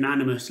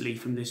unanimously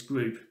from this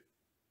group,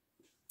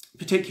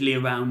 particularly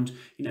around,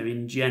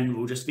 in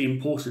general, just the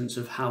importance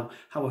of how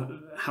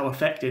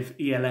effective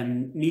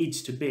ELM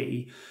needs to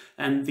be.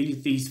 And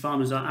these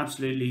farmers are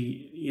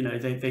absolutely,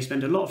 they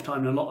spend a lot of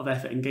time and a lot of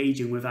effort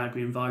engaging with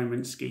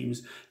agri-environment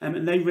schemes,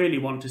 and they really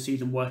want to see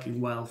them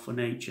working well for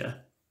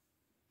nature.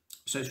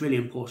 So it's really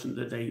important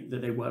that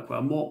they work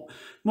well.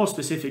 More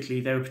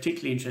specifically, they were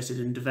particularly interested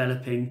in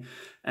developing,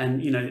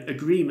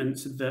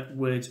 agreements that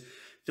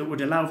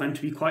would allow them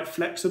to be quite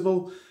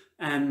flexible.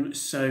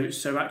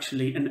 So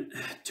actually, and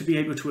to be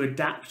able to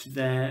adapt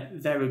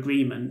their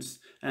agreements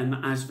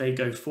as they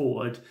go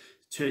forward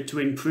to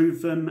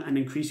improve them and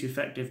increase the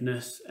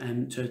effectiveness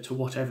to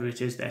whatever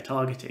it is they're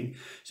targeting.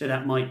 So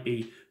that might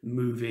be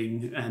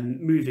moving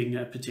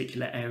a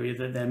particular area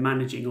that they're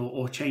managing,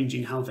 or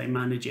changing how they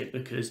manage it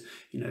because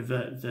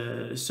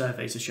the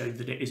surveys are showing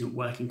that it isn't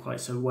working quite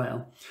so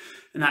well.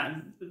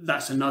 And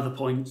that's another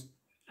point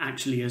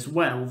actually as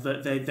well,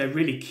 that they're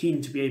really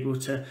keen to be able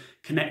to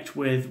connect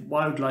with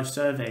wildlife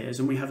surveyors,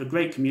 and we have a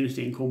great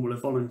community in Cornwall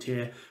of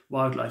volunteer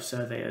wildlife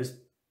surveyors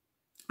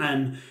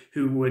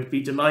who would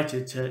be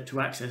delighted to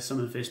access some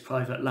of this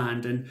private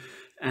land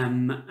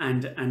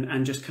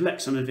and just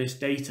collect some of this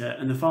data.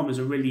 And the farmers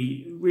are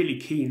really, really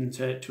keen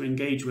to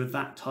engage with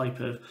that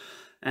type of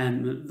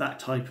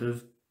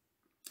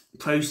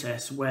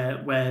process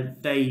where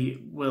they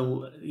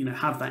will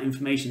have that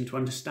information to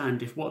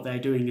understand if what they're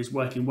doing is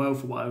working well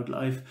for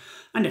wildlife,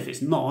 and if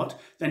it's not,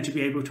 then to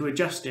be able to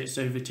adjust it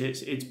so that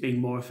it's being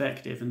more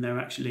effective and they're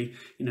actually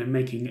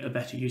making a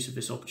better use of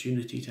this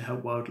opportunity to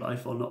help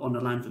wildlife on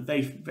a land that they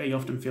very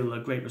often feel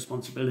a great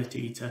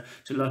responsibility to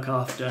look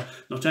after,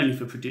 not only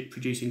for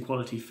producing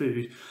quality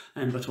food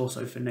but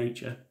also for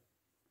nature.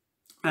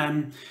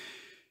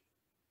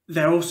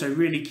 They're also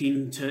really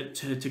keen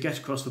to get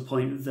across the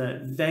point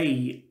that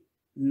they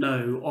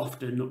know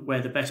often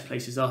where the best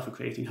places are for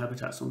creating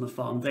habitats on the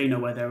farm. They know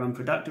where their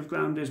unproductive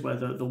ground is, where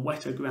the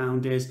wetter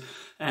ground is,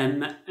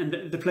 and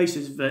the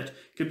places that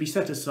could be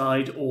set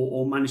aside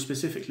or managed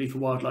specifically for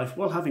wildlife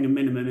while having a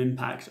minimum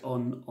impact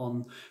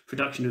on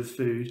production of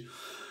food.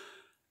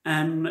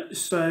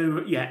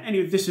 So yeah,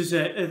 anyway, this is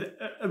a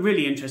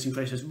really interesting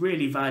process,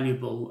 really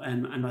valuable,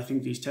 and I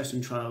think these tests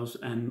and trials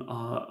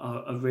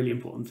are a really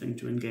important thing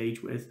to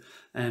engage with,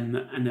 and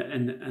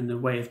a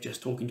way of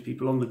just talking to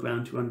people on the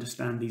ground to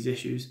understand these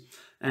issues.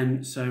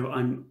 So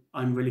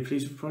I'm really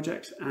pleased with the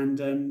project,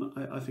 and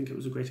I think it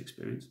was a great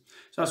experience.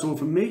 So that's all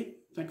from me.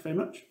 Thank you very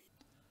much.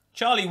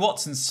 Charlie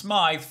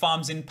Watson-Smythe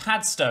farms in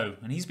Padstow,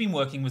 and he's been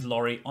working with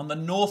Laurie on the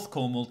North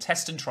Cornwall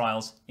test and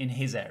trials in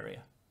his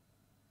area.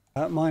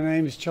 My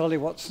name is Charlie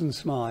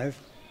Watson-Smythe,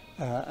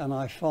 and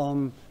I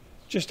farm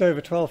just over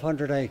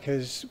 1,200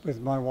 acres with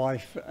my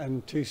wife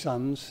and 2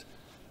 sons.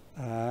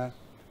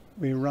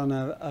 We run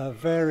a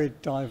very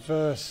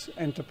diverse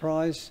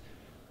enterprise.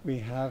 We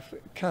have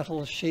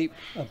cattle, sheep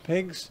and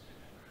pigs.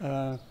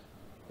 All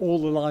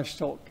the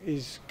livestock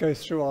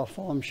goes through our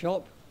farm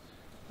shop,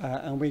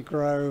 and we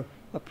grow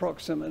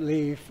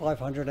approximately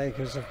 500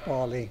 acres of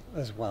barley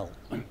as well.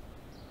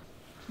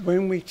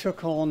 When we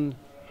took on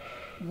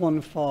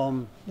one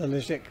farm, the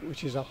Lizic,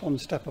 which is up on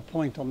Stepper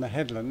Point on the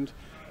headland,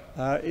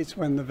 it's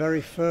when the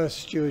very first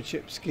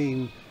stewardship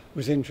scheme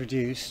was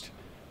introduced,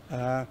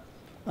 and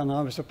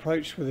I was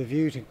approached with a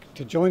view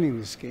to joining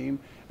the scheme,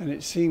 and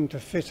it seemed to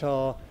fit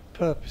our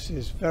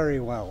purposes very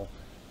well.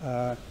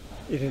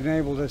 It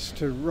enabled us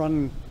to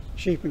run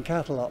sheep and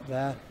cattle up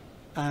there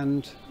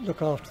and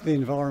look after the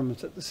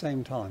environment at the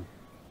same time.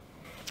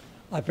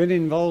 I've been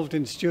involved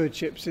in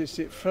stewardship since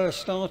it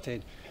first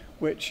started,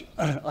 which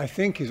I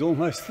think is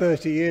almost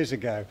 30 years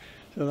ago,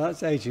 so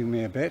that's aging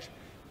me a bit.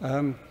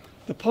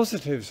 The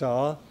positives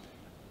are,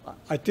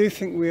 I do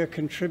think we are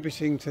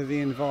contributing to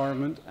the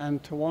environment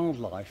and to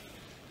wildlife.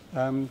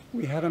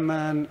 We had a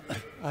man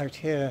out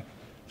here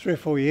 3 or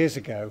 4 years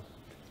ago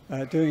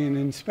doing an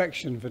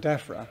inspection for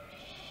DEFRA,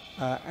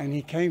 and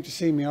he came to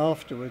see me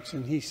afterwards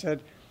and he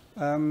said,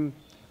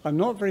 I'm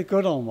not very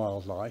good on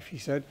wildlife, he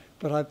said,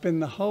 but I've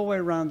been the whole way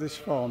around this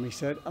farm, he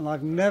said, and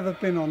I've never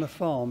been on a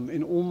farm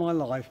in all my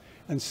life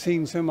and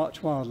seen so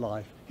much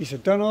wildlife. He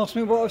said, don't ask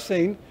me what I've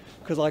seen,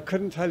 because I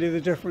couldn't tell you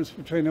the difference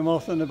between a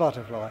moth and a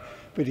butterfly.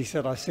 But he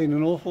said, I've seen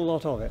an awful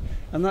lot of it.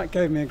 And that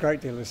gave me a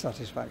great deal of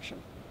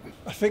satisfaction.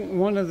 I think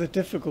one of the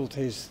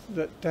difficulties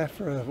that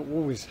DEFRA have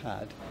always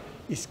had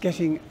is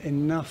getting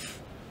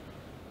enough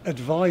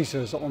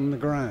advisors on the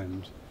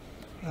ground.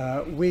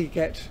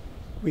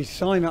 We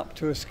sign up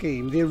to a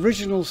scheme. The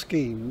original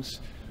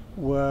schemes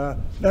were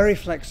very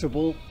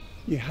flexible.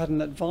 You had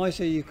an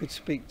advisor you could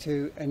speak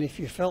to, and if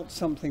you felt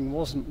something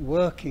wasn't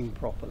working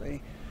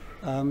properly,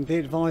 the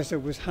advisor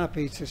was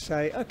happy to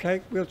say,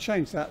 okay, we'll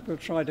change that, we'll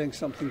try doing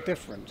something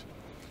different.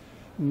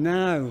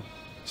 Now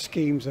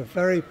schemes are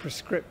very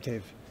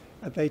prescriptive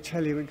and they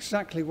tell you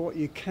exactly what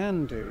you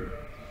can do.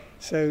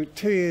 So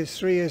 2 years,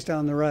 3 years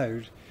down the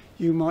road,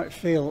 you might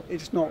feel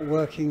it's not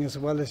working as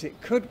well as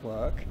it could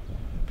work,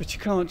 but you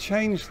can't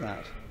change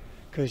that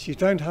because you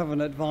don't have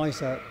an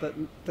advisor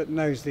that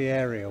knows the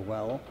area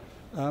well,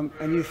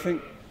 and you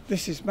think,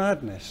 this is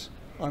madness.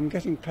 I'm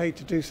getting paid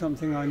to do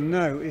something I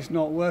know is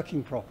not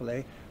working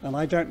properly, and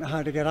I don't know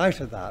how to get out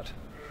of that.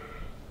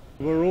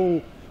 We're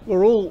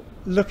all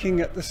looking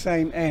at the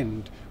same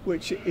end,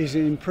 which is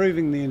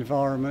improving the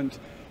environment,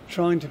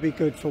 trying to be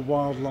good for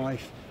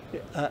wildlife,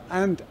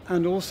 and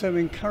also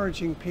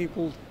encouraging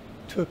people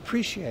to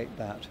appreciate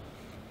that.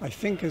 I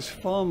think as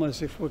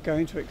farmers, if we're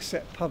going to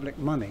accept public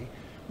money,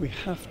 we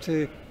have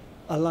to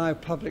allow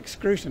public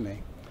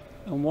scrutiny.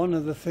 And one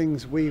of the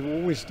things we've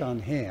always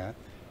done here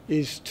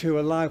is to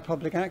allow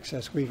public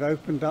access. We've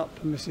opened up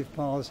permissive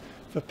paths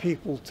for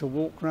people to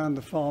walk around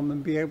the farm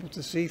and be able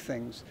to see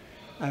things.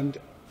 And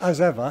as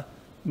ever,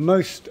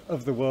 most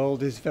of the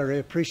world is very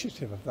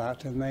appreciative of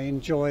that, and they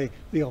enjoy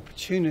the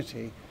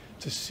opportunity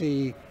to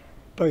see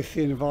both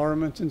the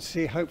environment and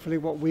see hopefully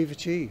what we've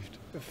achieved.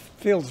 The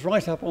fields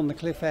right up on the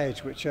cliff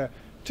edge, which are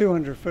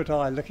 200 foot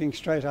high looking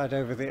straight out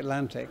over the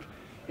Atlantic,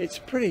 it's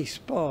pretty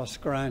sparse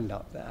ground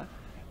up there.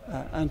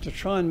 And to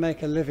try and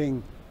make a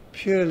living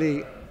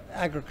purely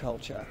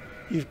agriculture,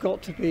 you've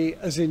got to be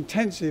as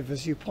intensive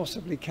as you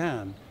possibly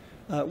can,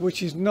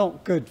 which is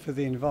not good for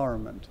the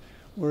environment.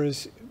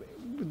 Whereas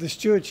the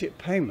stewardship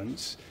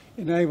payments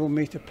enable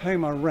me to pay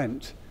my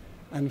rent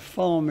and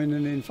farm in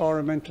an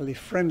environmentally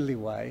friendly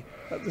way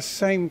at the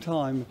same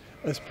time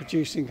as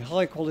producing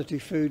high quality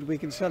food we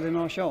can sell in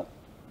our shop.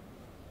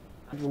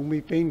 When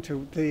we've been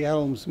to the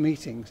ELMS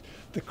meetings,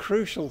 the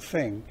crucial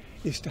thing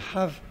is to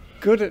have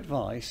good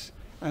advice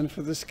and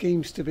for the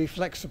schemes to be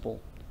flexible.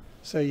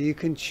 So you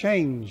can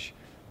change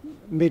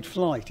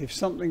mid-flight. If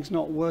something's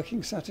not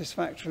working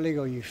satisfactorily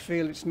or you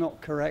feel it's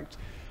not correct,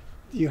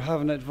 you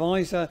have an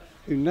advisor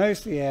who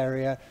knows the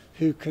area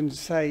who can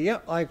say, yeah,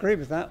 I agree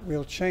with that,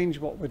 we'll change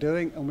what we're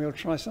doing and we'll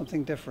try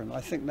something different.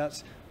 I think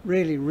that's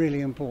really,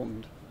 really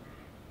important.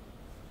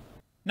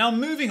 Now,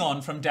 moving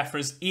on from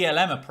DEFRA's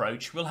ELM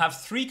approach, we'll have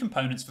 3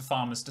 components for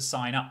farmers to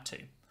sign up to: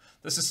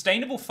 the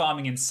Sustainable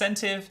Farming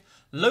Incentive,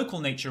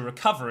 Local Nature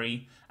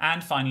Recovery,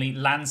 and finally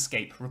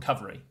Landscape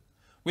Recovery.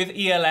 With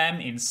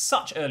ELM in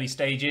such early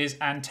stages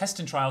and test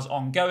and trials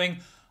ongoing,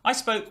 I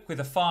spoke with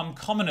a farm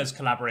commoners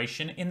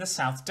collaboration in the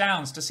South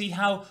Downs to see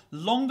how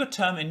longer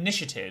term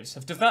initiatives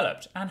have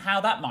developed and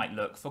how that might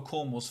look for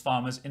Cornwall's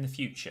farmers in the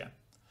future.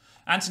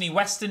 Anthony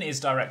Weston is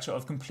Director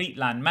of Complete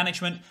Land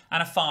Management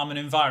and a farm and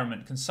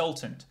environment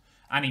consultant.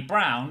 Annie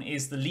Brown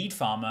is the lead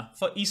farmer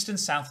for Eastern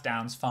South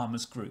Downs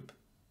Farmers Group.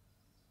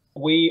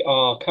 We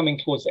are coming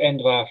towards the end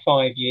of our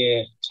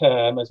 5-year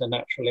term as a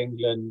Natural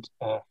England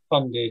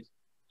funded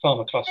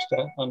farmer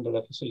cluster under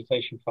the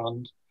Facilitation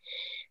Fund.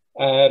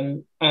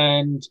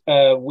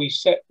 We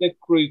set the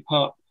group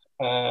up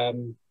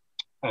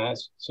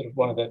as sort of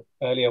one of the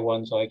earlier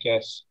ones, I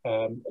guess,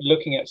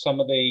 looking at some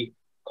of the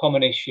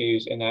common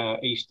issues in our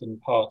eastern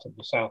part of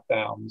the South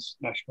Downs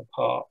National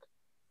Park.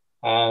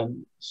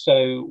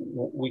 So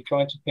we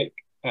tried to pick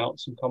out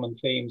some common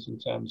themes in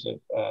terms of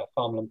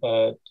farmland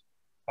bird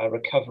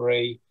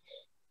recovery,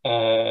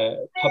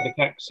 public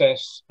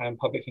access and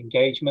public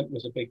engagement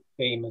was a big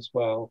theme as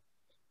well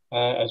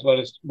as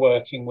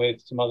working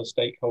with some other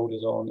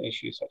stakeholders on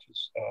issues such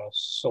as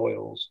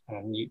soils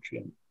and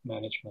nutrient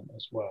management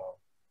as well.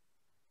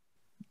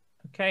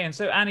 Okay, and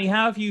so Annie,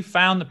 how have you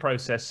found the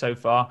process so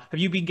far? Have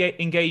you been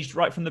engaged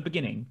right from the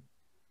beginning?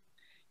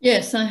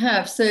 Yes, I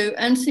have. So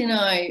Anthony and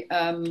I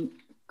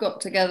got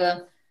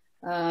together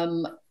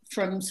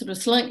from sort of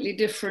slightly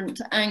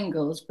different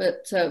angles,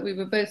 but we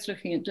were both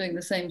looking at doing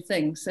the same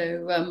thing.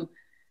 So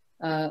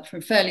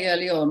from fairly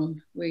early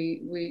on,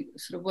 we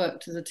sort of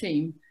worked as a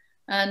team.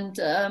 And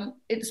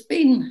it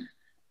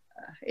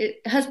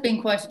has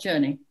been quite a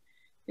journey.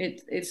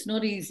 It's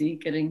not easy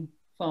getting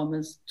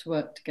farmers to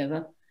work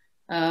together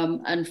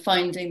and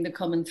finding the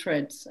common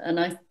threads.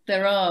 And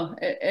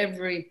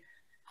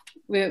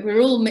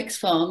we're all mixed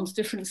farms,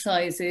 different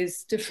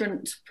sizes,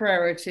 different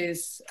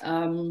priorities,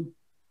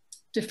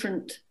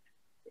 different,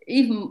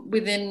 even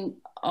within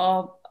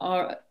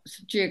our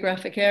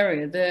geographic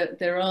area,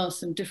 there are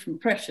some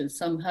different pressures.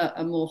 Some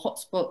are more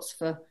hotspots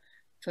for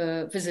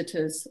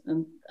visitors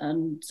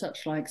and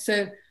such like.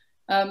 So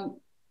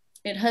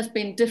it has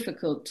been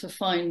difficult to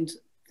find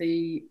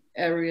the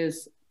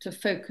areas to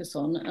focus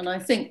on. And I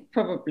think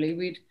probably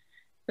we'd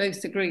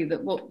both agree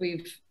that what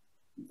we've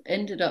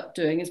ended up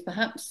doing is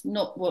perhaps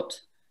not what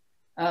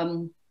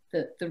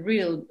the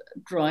real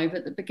drive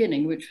at the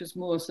beginning, which was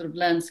more sort of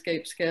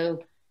landscape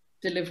scale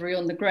delivery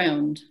on the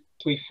ground.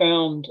 We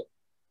found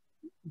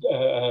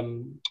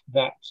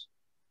that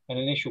an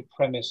initial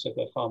premise of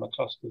the farmer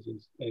clusters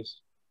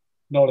is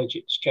knowledge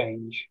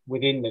exchange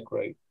within the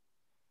group.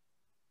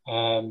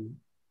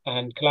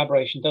 And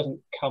collaboration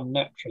doesn't come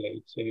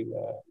naturally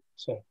to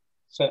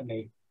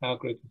certainly our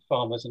group of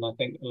farmers, and I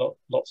think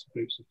lots of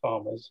groups of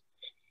farmers.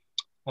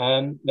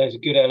 There's a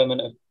good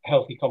element of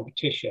healthy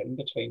competition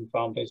between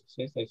farm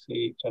businesses. They see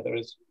each other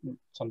as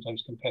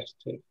sometimes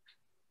competitive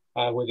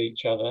with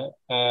each other,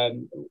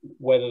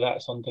 whether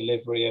that's on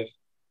delivery of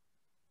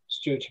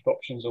stewardship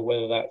options or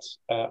whether that's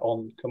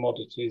on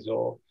commodities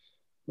or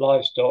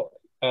livestock.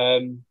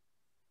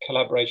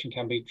 Collaboration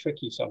can be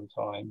tricky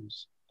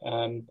sometimes,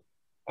 and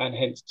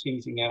hence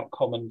teasing out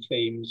common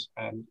themes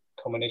and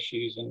common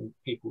issues and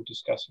people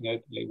discussing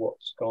openly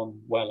what's gone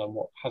well and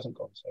what hasn't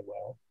gone so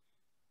well.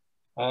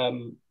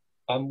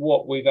 And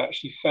what we've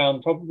actually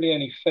found probably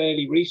only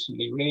fairly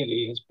recently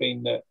really has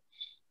been that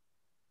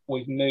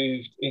we've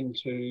moved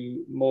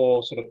into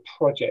more sort of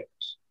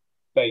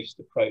project-based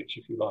approach,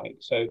 if you like.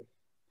 So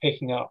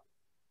picking up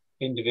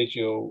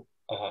individual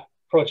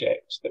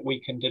projects that we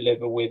can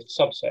deliver with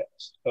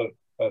subsets of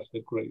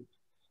the group,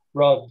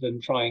 rather than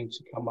trying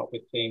to come up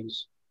with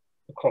themes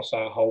across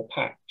our whole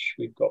patch.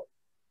 We've got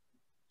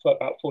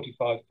about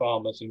 45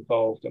 farmers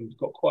involved, and we've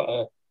got quite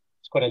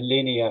a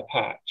linear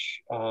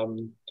patch.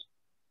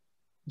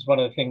 It's one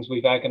of the things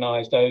we've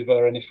agonised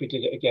over, and if we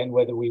did it again,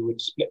 whether we would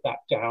split that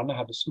down and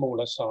have a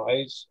smaller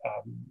size,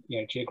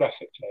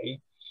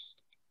 geographically,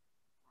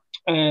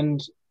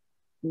 and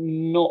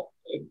not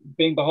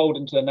being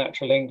beholden to the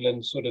Natural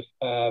England sort of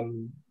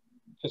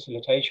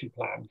facilitation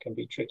plan can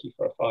be tricky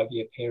for a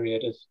 5-year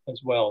period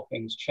as well.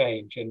 Things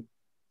change, and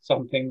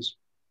some things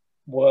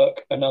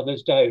work and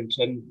others don't,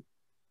 and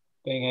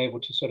being able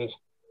to sort of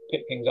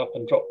pick things up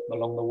and drop them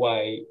along the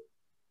way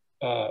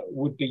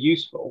would be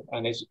useful,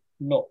 and is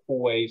not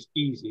always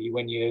easy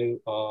when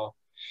you are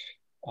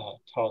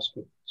tasked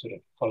with sort of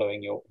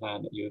following your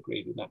plan that you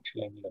agreed with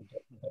Natural England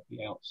at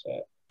the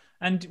outset.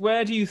 And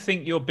where do you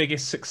think your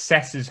biggest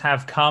successes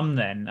have come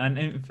then? And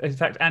in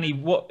fact, Annie,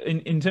 what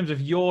in terms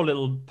of your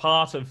little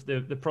part of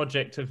the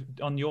project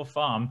on your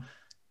farm,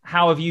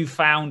 how have you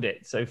found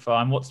it so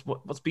far, and what's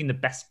been the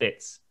best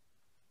bits?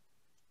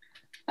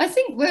 I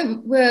think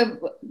where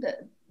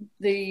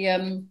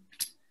the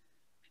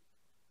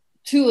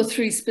 2 or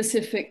 3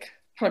 specific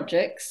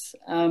projects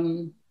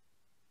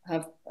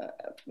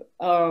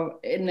are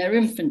in their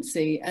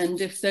infancy,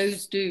 and if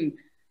those do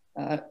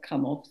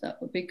come off, that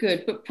would be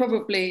good. But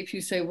probably, if you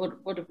say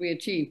what have we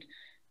achieved,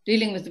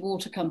 dealing with the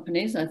water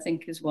companies, I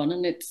think, is one,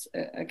 and it's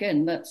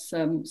again that's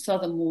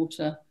Southern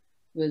Water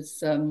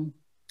is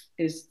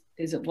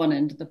at one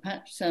end of the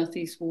patch, South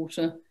East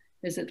Water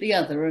is at the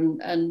other,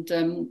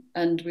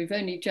 and we've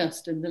only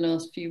just in the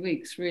last few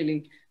weeks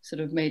really sort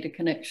of made a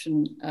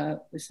connection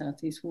with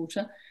South East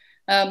Water.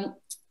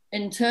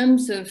 In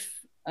terms of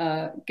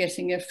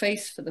getting a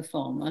face for the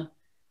farmer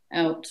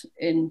out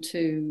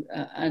into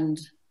and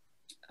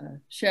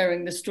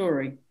sharing the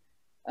story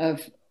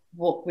of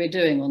what we're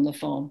doing on the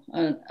farm.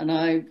 And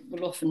I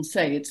will often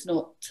say it's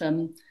not,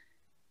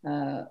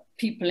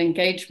 people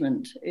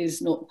engagement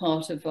is not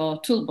part of our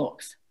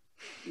toolbox.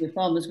 The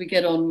farmers we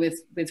get on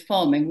with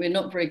farming, we're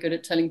not very good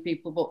at telling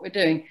people what we're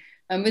doing.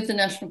 And with the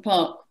National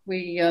Park,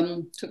 we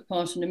took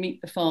part in a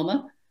Meet the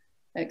Farmer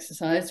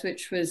exercise,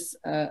 which was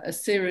a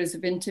series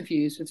of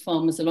interviews with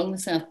farmers along the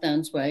South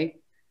Downs Way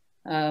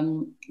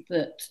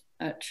that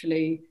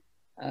actually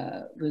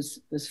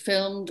was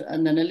filmed,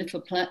 and then a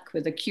little plaque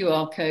with a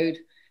QR code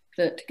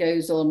that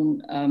goes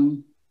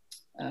on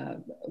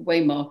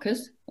way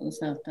markers on the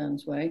South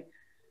Downs Way,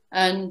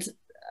 and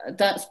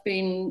that's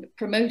been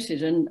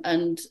promoted,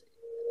 and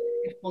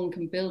if one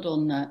can build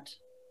on that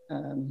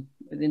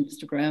with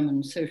Instagram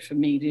and social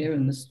media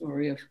and the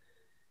story of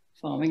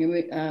farming,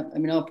 and I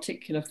mean our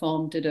particular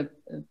farm have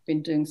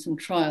been doing some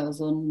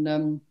trials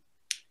on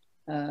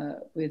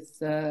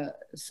with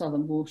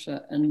Southern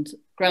Water and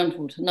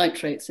groundwater,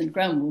 nitrates in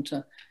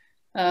groundwater.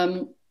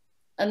 And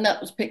that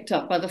was picked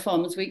up by the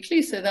Farmers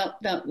Weekly, so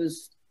that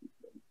was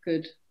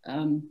good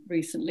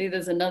recently.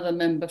 There's another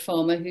member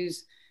farmer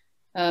who's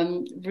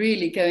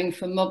really going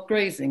for mob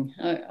grazing.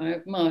 I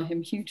admire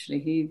him hugely.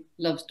 He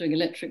loves doing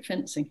electric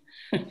fencing.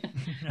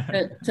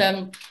 But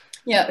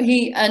yeah,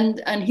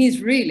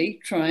 he's really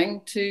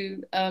trying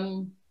to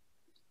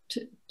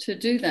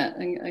do that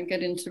and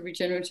get into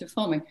regenerative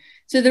farming.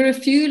 So there are a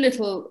few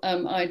little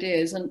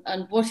ideas,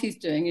 and what he's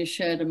doing is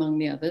shared among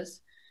the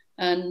others.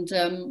 And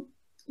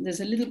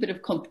there's a little bit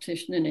of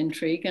competition and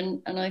intrigue,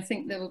 and I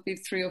think there will be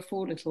 3 or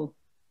 4 little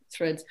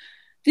threads.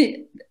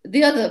 The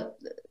other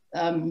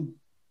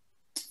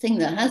thing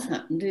that has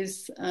happened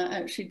is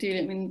actually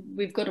dealing, I mean,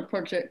 we've got a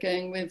project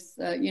going with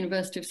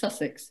University of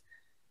Sussex,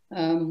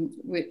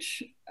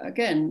 which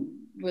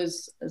again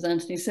was, as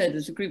Anthony said,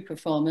 as a group of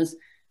farmers.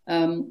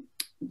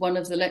 One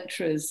of the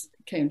lecturers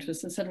came to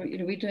us and said, you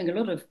know, we're doing a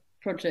lot of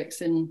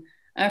projects in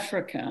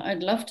Africa.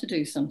 I'd love to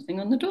do something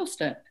on the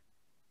doorstep.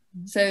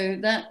 So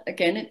that,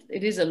 again,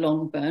 it is a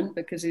long burn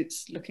because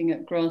it's looking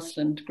at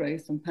grassland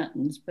growth and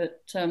patterns,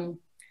 but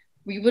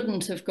we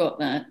wouldn't have got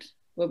that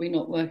were we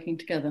not working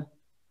together.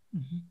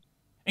 Mm-hmm.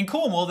 In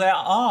Cornwall, there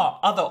are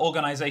other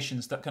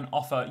organisations that can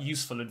offer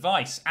useful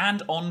advice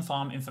and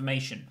on-farm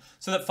information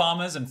so that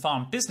farmers and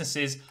farm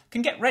businesses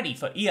can get ready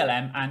for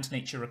ELM and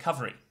nature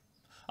recovery.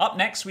 Up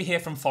next, we hear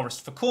from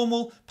Forest for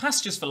Cornwall,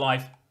 Pastures for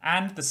Life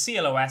and the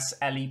CIoS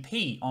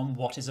LEP on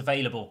what is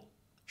available.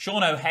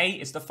 Sean O'Hay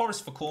is the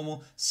Forest for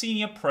Cornwall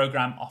Senior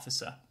Programme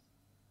Officer.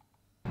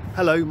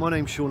 Hello, my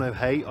name's Sean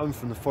O'Hay. I'm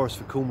from the Forest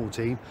for Cornwall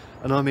team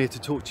and I'm here to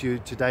talk to you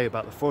today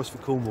about the Forest for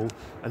Cornwall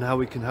and how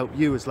we can help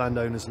you as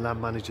landowners and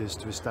land managers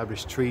to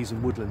establish trees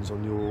and woodlands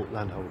on your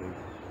landholding.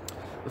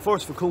 The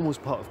Forest for Cornwall is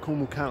part of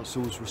Cornwall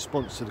Council's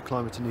response to the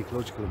climate and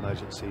ecological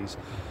emergencies,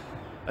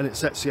 and it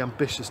sets the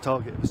ambitious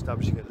target of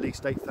establishing at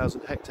least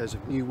 8,000 hectares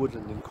of new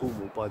woodland in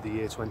Cornwall by the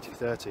year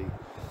 2030.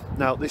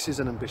 Now, this is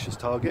an ambitious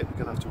target.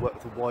 We're going to have to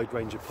work with a wide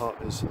range of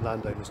partners and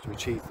landowners to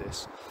achieve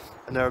this,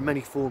 and there are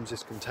many forms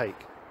this can take.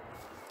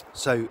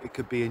 So it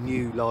could be a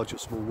new large or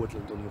small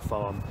woodland on your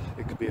farm,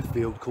 it could be a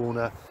field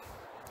corner,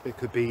 it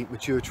could be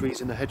mature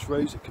trees in the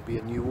hedgerows, it could be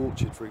a new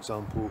orchard, for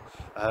example,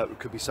 it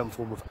could be some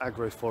form of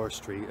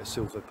agroforestry, a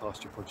silver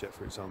pasture project,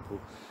 for example.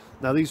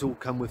 Now, these all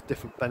come with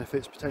different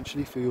benefits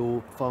potentially for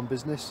your farm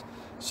business.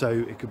 So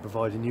it could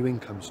provide a new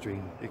income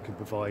stream, it could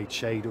provide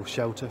shade or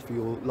shelter for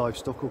your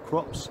livestock or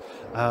crops,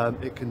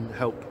 it can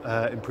help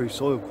improve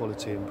soil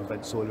quality and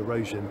prevent soil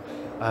erosion,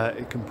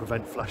 it can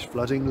prevent flash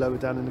flooding lower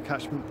down in the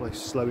catchment by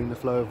slowing the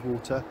flow of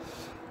water.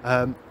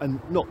 And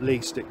not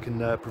least, it can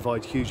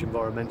provide huge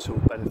environmental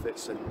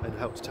benefits and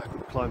help to tackle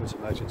the climate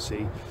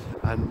emergency,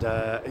 and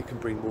it can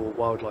bring more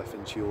wildlife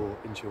into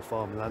your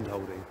farm and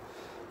landholding.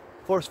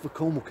 Forest for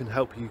Cornwall can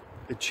help you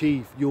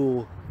achieve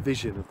your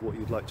vision of what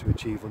you'd like to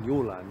achieve on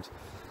your land.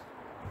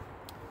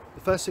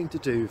 The first thing to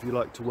do if you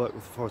like to work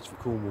with Forest for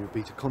Cornwall would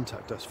be to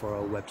contact us for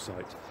our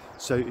website.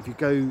 So if you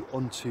go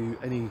onto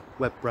any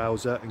web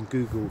browser and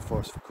Google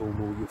Forest for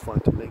Cornwall, you'll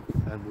find a link,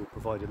 and we'll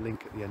provide a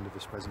link at the end of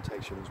this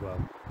presentation as well.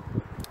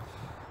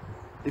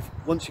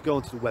 Once you go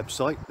onto the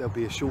website, there'll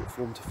be a short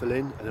form to fill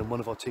in, and then one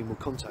of our team will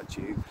contact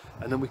you,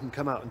 and then we can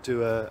come out and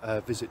do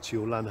a visit to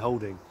your land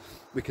holding.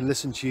 We can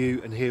listen to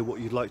you and hear what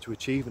you'd like to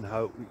achieve and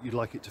how you'd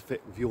like it to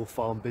fit with your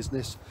farm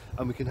business,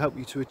 and we can help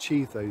you to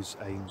achieve those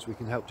aims. We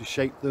can help to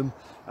shape them,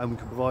 and we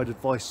can provide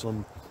advice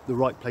on the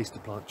right place to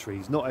plant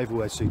trees. Not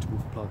everywhere suitable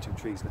for planting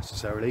trees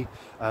necessarily.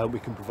 We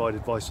can provide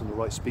advice on the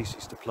right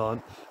species to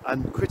plant,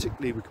 and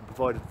critically we can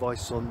provide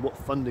advice on what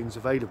funding's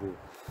available.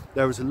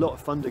 There is a lot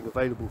of funding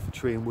available for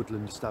tree and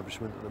woodland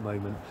establishment at the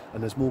moment,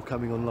 and there's more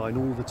coming online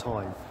all the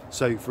time.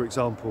 So, for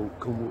example,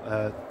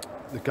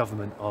 the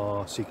government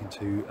are seeking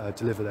to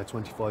deliver their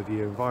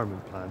 25-year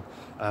environment plan,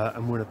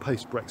 and we're in a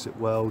post-Brexit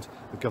world.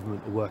 The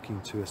government are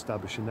working to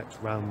establish a next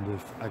round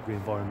of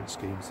agri-environment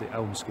schemes, the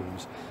ELM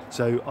schemes.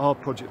 So our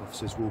project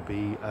officers will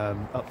be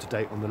up to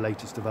date on the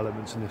latest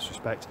developments in this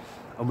respect,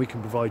 and we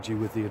can provide you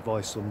with the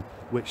advice on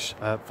which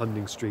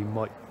funding stream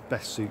might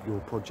best suit your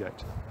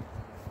project.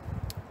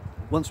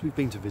 Once we've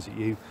been to visit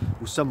you,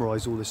 we'll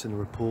summarise all this in a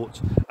report,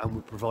 and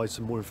we'll provide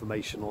some more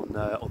information on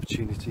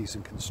opportunities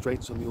and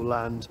constraints on your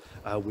land.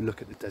 We'll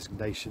look at the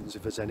designations,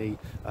 if there's any,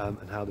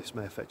 and how this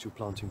may affect your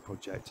planting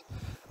project.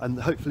 And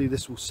hopefully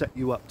this will set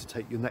you up to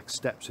take your next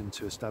steps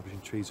into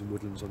establishing trees and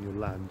woodlands on your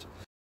land.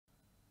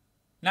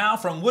 Now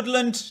from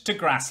woodland to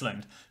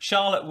grassland,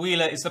 Charlotte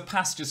Wheeler is the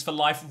Pastures for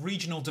Life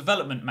Regional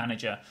Development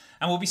Manager,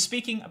 and will be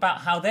speaking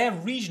about how their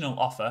regional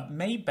offer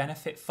may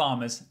benefit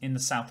farmers in the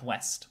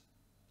southwest.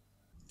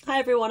 Hi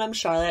everyone, I'm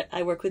Charlotte.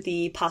 I work with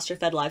the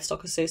Pasture-Fed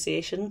Livestock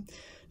Association.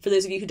 For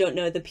those of you who don't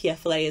know, the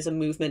PFLA is a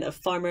movement of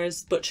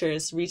farmers,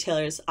 butchers,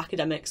 retailers,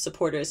 academics,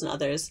 supporters and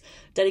others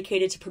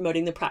dedicated to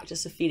promoting the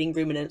practice of feeding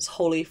ruminants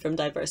wholly from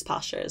diverse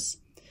pastures.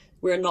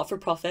 We're a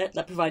not-for-profit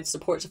that provides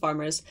support to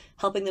farmers,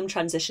 helping them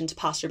transition to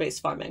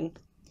pasture-based farming.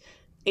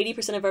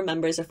 80% of our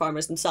members are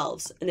farmers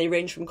themselves, and they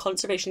range from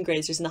conservation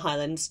grazers in the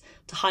Highlands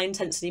to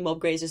high-intensity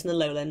mob grazers in the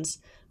Lowlands,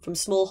 from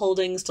small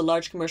holdings to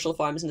large commercial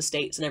farms and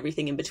estates and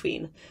everything in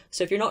between.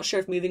 So if you're not sure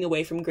if moving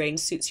away from grain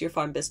suits your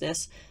farm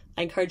business,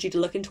 I encourage you to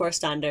look into our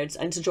standards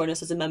and to join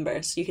us as a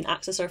member so you can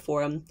access our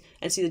forum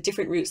and see the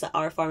different routes that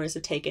our farmers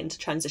have taken to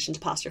transition to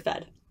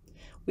pasture-fed.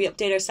 We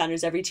update our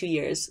standards every 2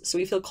 years, so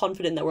we feel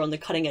confident that we're on the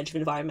cutting edge of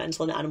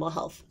environmental and animal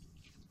health.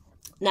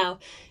 Now,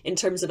 in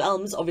terms of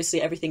ELMs, obviously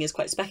everything is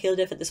quite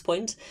speculative at this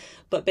point,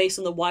 but based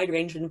on the wide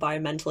range of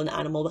environmental and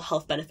animal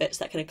health benefits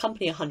that can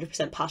accompany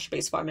 100%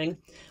 pasture-based farming,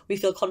 we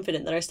feel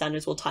confident that our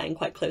standards will tie in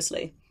quite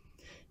closely.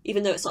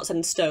 Even though it's not set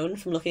in stone,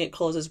 from looking at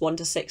clauses 1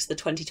 to 6 of the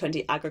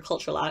 2020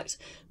 Agricultural Act,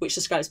 which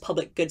describes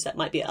public goods that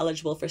might be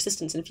eligible for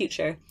assistance in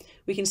future,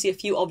 we can see a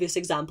few obvious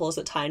examples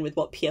that tie in with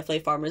what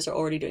PFLA farmers are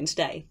already doing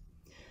today.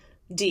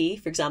 D,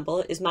 for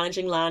example, is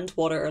managing land,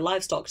 water or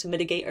livestock to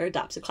mitigate or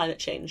adapt to climate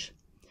change.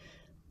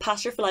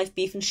 Pasture for life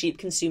beef and sheep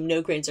consume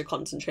no grains or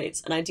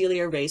concentrates and ideally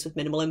are raised with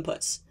minimal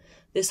inputs.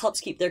 This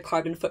helps keep their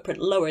carbon footprint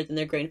lower than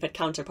their grain-fed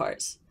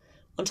counterparts.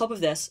 On top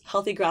of this,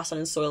 healthy grassland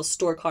and soils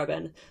store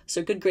carbon,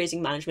 so good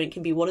grazing management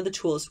can be one of the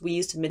tools we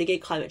use to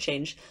mitigate climate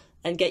change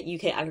and get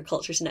UK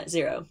agriculture to net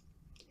zero.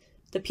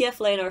 The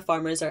PFLA and our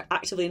farmers are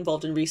actively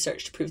involved in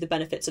research to prove the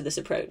benefits of this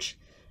approach.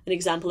 An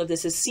example of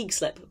this is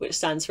SEEGSLIP, which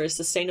stands for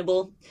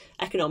Sustainable,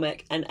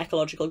 Economic and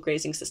Ecological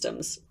Grazing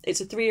Systems. It's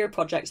a 3-year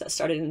project that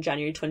started in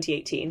January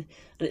 2018,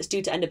 and it's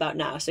due to end about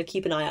now, so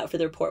keep an eye out for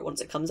the report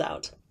once it comes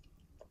out.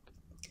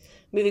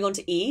 Moving on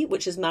to E,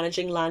 which is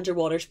managing land or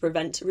water to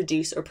prevent,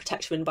 reduce or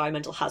protect from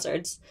environmental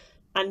hazards,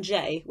 and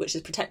J, which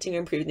is protecting or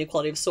improving the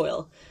quality of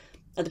soil.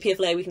 At the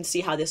PFLA, we can see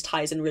how this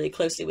ties in really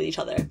closely with each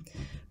other.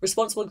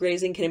 Responsible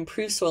grazing can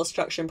improve soil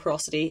structure and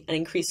porosity and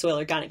increase soil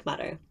organic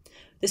matter.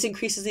 This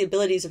increases the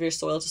abilities of your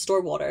soil to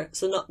store water,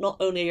 so not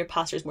only are your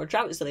pastures more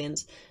drought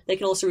resilient, they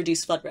can also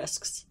reduce flood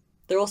risks.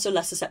 They're also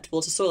less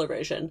susceptible to soil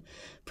erosion,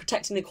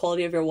 protecting the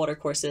quality of your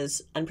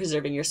watercourses and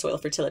preserving your soil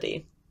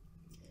fertility.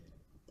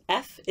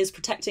 F is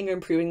protecting or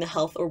improving the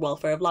health or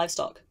welfare of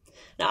livestock.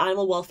 Now,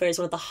 animal welfare is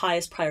one of the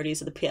highest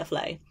priorities of the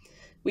PFLA.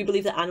 We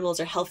believe that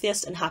animals are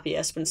healthiest and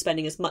happiest when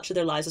spending as much of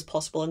their lives as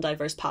possible in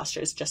diverse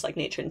pastures, just like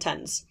nature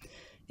intends.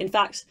 In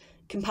fact,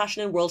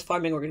 Compassion World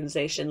Farming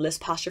Organization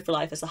lists Pasture for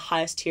Life as the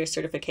highest tier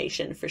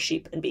certification for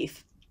sheep and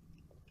beef.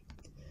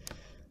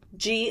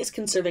 G is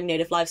conserving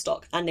native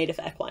livestock and native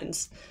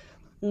equines.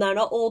 Now,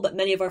 not all, but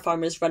many of our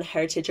farmers run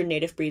heritage or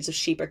native breeds of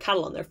sheep or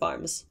cattle on their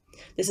farms.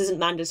 This isn't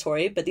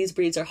mandatory, but these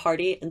breeds are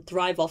hardy and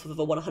thrive off of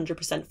a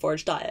 100%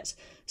 forage diet.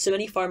 So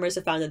many farmers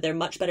have found that they're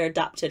much better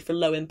adapted for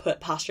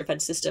low-input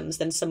pasture-fed systems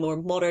than some more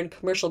modern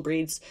commercial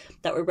breeds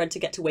that were bred to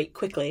get to weight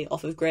quickly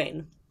off of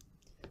grain.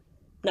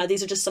 Now,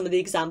 these are just some of the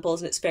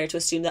examples, and it's fair to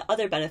assume that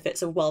other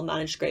benefits of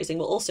well-managed grazing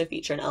will also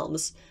feature in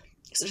ELMs,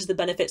 such as the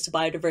benefits to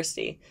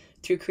biodiversity,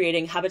 through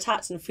creating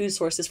habitats and food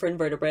sources for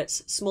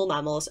invertebrates, small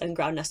mammals, and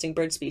ground-nesting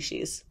bird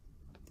species.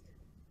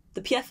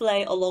 The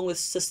PFLA, along with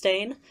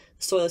Sustain,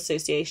 the Soil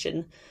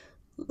Association,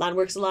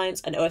 Landworks Alliance,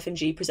 and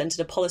OF&G presented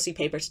a policy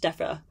paper to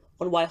DEFRA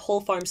on why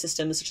whole farm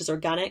systems such as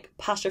organic,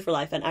 pasture for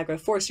life, and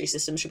agroforestry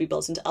systems should be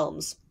built into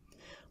ELMs.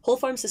 Whole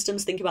farm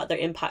systems think about their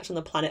impact on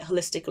the planet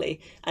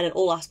holistically and in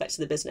all aspects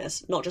of the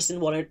business, not just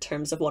in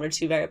terms of one or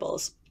two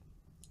variables.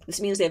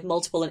 This means they have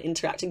multiple and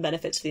interacting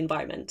benefits for the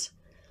environment.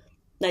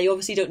 Now, you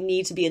obviously don't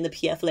need to be in the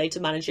PFLA to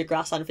manage your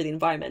grassland for the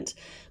environment,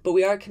 but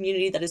we are a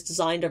community that is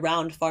designed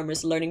around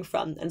farmers learning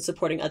from and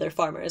supporting other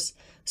farmers,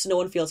 so no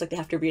one feels like they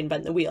have to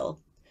reinvent the wheel.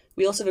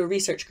 We also have a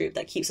research group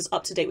that keeps us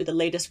up to date with the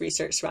latest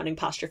research surrounding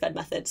pasture-fed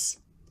methods.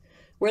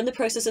 We're in the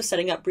process of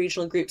setting up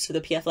regional groups for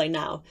the PFLA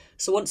now,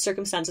 so once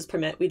circumstances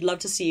permit, we'd love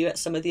to see you at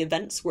some of the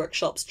events,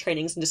 workshops,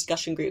 trainings and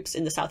discussion groups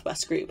in the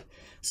Southwest group.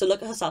 So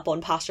look us up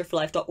on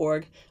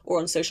pastureforlife.org or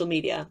on social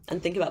media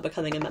and think about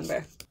becoming a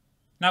member.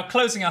 Now,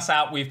 closing us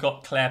out, we've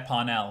got Claire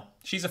Parnell.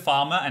 She's a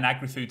farmer and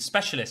agri-food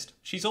specialist.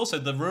 She's also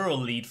the rural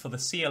lead for the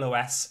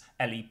CIoS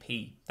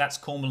LEP. That's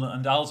Cornwall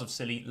and Isles of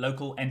Scilly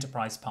Local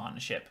Enterprise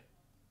Partnership.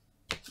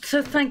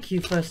 So thank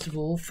you, first of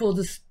all, for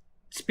the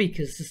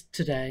speakers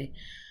today.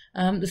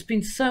 There's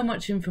been so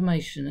much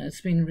information.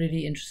 It's been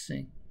really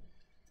interesting.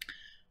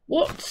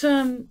 What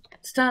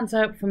stands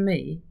out for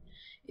me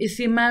is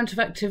the amount of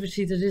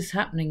activity that is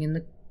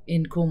happening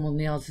in Cornwall and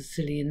the Isles of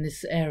Scilly in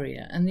this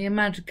area, and the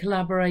amount of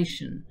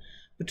collaboration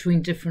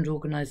between different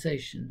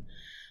organisations,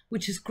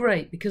 which is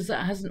great because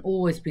that hasn't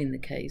always been the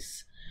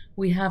case.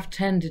 We have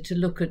tended to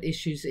look at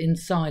issues in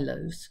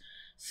silos,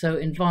 so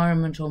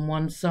environment on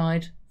one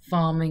side,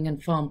 farming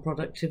and farm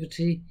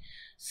productivity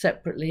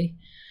separately,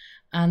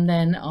 and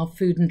then our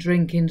food and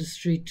drink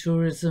industry,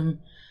 tourism,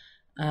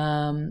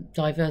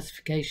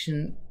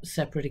 diversification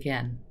separate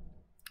again.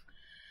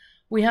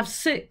 We have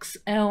 6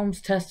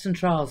 ELMs Test and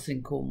Trials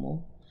in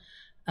Cornwall,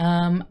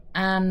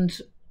 and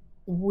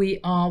we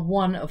are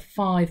one of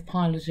 5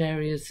 pilot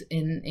areas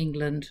in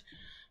England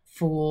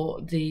for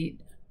the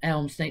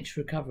ELM's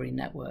Nature Recovery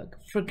Network.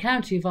 For a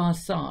county of our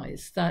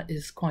size, that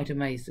is quite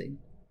amazing.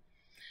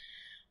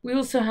 We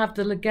also have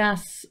the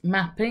Lagasse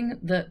mapping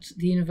that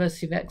the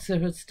University of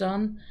Exeter has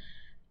done,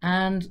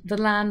 and the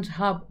Land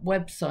Hub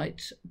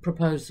website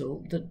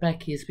proposal that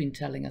Becky has been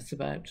telling us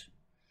about,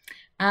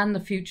 and the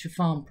Future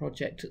Farm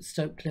project at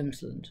Stoke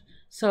Climsland.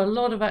 So a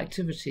lot of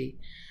activity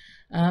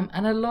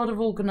and a lot of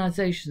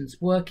organisations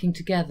working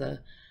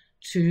together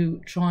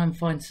to try and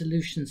find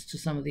solutions to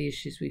some of the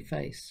issues we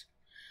face.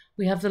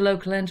 We have the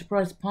Local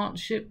Enterprise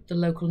Partnership, the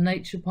Local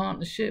Nature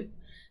Partnership,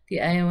 the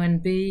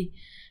AONB,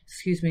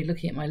 excuse me,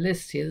 looking at my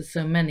list here, there's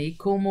so many,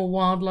 Cornwall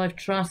Wildlife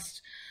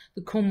Trust,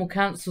 the Cornwall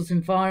Council's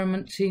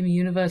Environment Team,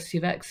 University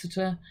of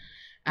Exeter,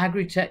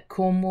 Agritech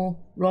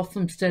Cornwall,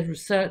 Rothamsted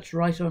Research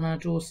right on our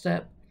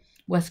doorstep,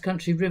 West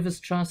Country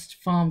Rivers Trust,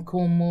 Farm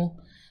Cornwall,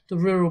 the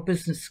Rural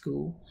Business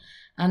School,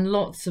 and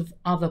lots of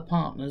other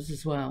partners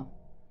as well.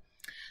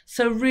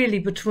 So really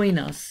between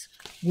us,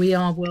 we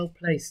are well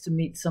placed to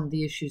meet some of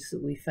the issues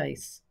that we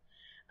face.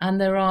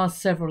 And there are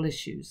several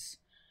issues.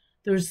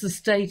 There is the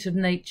state of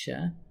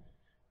nature,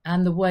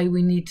 and the way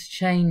we need to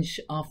change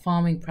our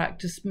farming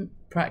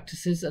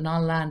practices and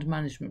our land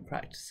management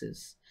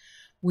practices.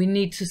 We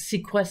need to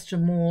sequester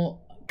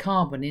more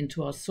carbon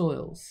into our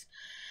soils.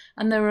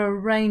 And there are a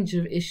range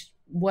of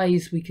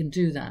ways we can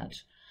do that,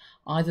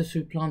 either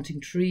through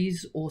planting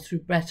trees or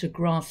through better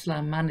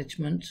grassland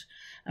management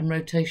and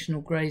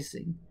rotational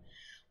grazing.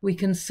 We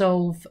can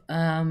solve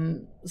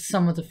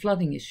some of the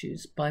flooding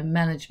issues by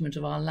management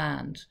of our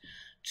land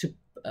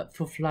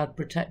for flood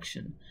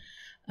protection.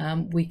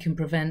 We can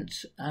prevent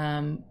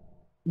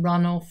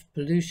runoff,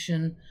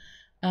 pollution.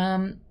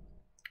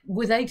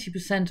 With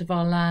 80% of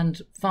our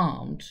land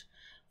farmed,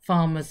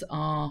 farmers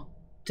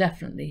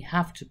definitely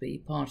have to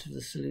be part of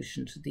the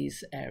solution to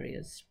these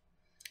areas.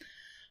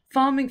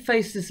 Farming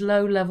faces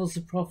low levels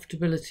of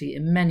profitability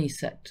in many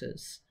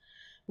sectors.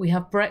 We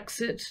have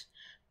Brexit,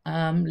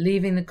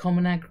 leaving the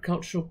Common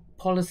Agricultural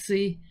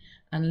Policy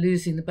and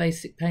losing the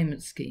Basic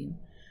Payment Scheme,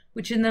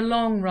 which in the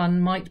long run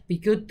might be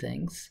good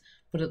things,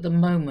 but at the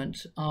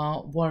moment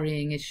are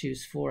worrying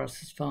issues for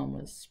us as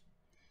farmers.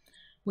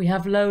 We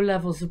have low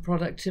levels of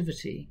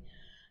productivity,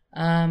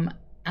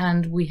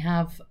 and we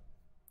have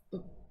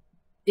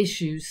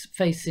issues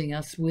facing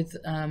us with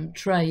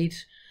trade,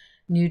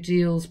 new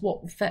deals.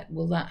 What effect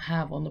will that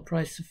have on the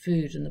price of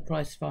food and the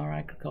price of our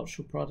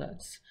agricultural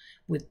products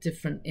with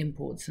different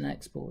imports and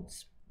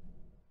exports?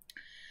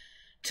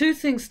 Two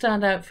things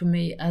stand out for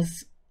me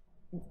as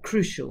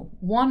crucial.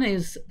 One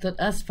is that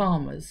as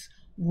farmers,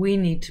 we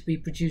need to be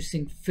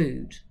producing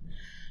food,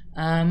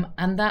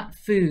 and that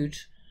food,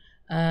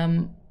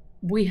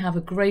 we have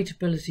a great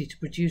ability to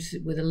produce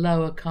it with a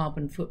lower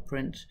carbon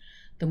footprint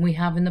than we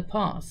have in the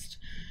past.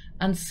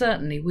 And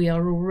certainly we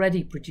are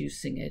already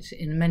producing it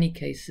in many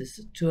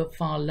cases to a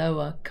far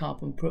lower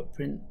carbon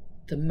footprint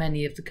than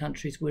many of the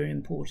countries we're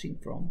importing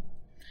from.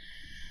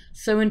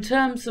 So in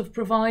terms of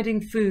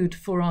providing food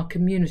for our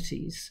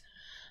communities,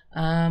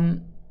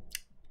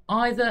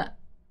 either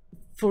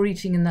for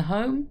eating in the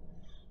home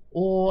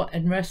or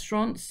in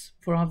restaurants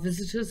for our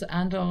visitors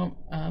and our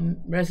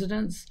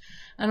residents,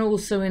 and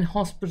also in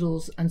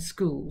hospitals and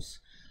schools,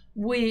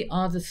 we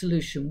are the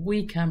solution.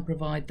 We can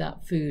provide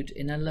that food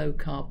in a low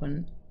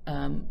carbon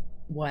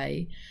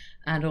way,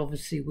 and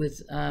obviously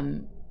with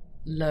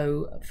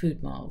low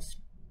food miles.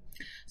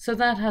 So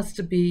that has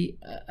to be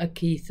a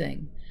key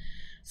thing.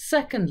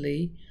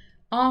 Secondly,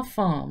 our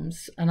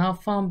farms and our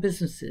farm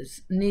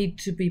businesses need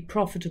to be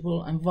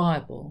profitable and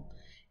viable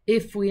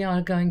if we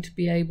are going to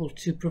be able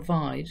to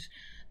provide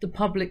the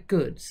public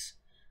goods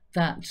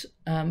that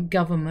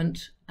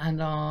government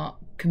and our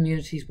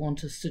communities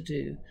want us to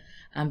do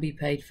and be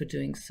paid for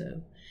doing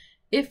so.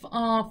 If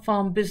our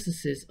farm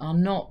businesses are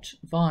not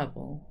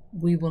viable,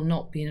 we will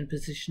not be in a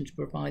position to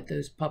provide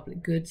those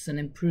public goods and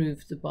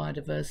improve the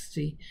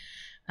biodiversity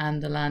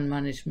and the land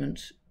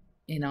management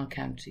in our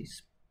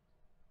counties.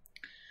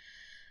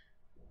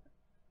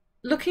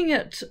 Looking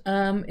at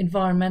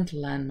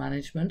environmental land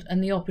management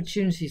and the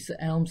opportunities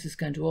that ELMS is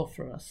going to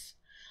offer us,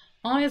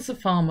 I as a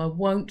farmer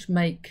won't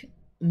make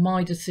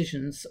my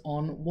decisions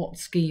on what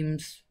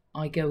schemes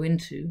I go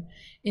into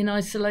in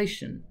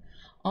isolation.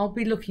 I'll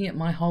be looking at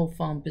my whole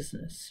farm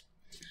business.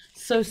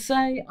 So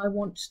say I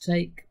want to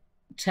take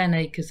 10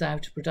 acres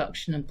out of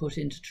production and put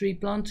into tree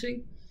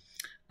planting.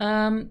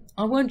 I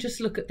won't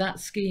just look at that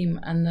scheme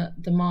and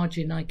the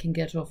margin I can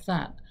get off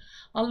that.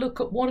 I'll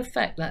look at what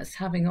effect that's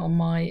having on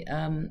my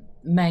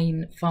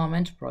main farm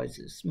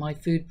enterprises, my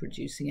food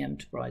producing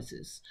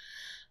enterprises.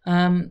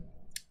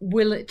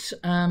 Will it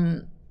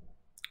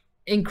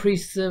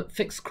increase the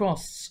fixed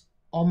costs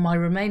on my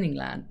remaining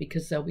land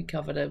because they'll be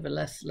covered over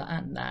less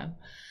land now?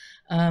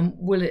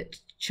 Will it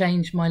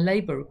change my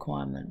labour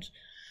requirement?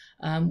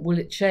 Will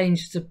it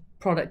change the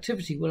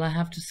productivity? Will I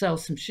have to sell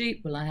some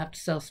sheep? Will I have to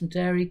sell some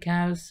dairy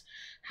cows?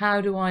 How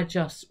do I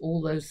adjust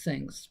all those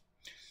things?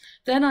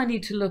 Then I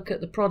need to look at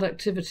the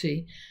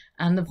productivity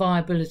and the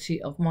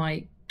viability of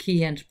my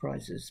key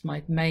enterprises,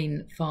 my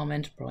main farm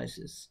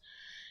enterprises.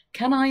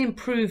 Can I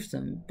improve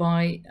them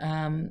by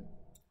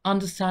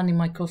understanding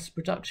my cost of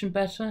production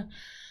better,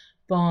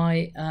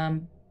 by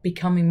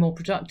becoming more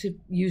productive,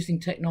 using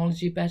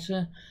technology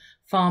better,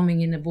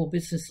 farming in a more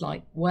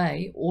business-like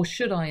way, or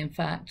should I in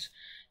fact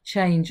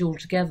change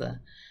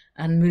altogether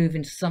and move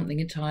into something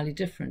entirely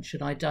different?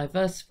 Should I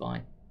diversify?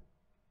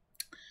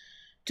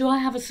 Do I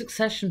have a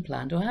succession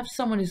plan? Do I have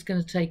someone who's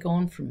going to take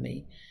on from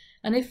me?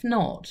 And if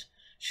not,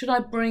 should I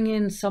bring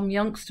in some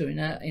youngster in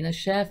a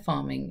share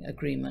farming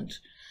agreement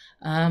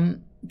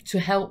to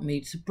help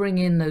me to bring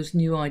in those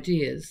new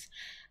ideas,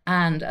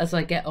 and as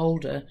I get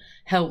older,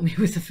 help me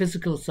with the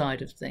physical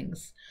side of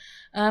things?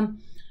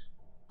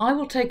 I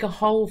will take a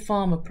whole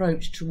farm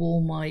approach to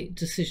all my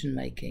decision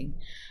making,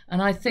 and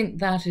I think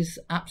that is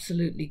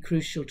absolutely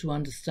crucial to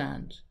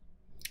understand.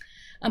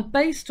 And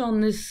based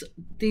on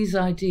these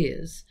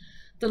ideas,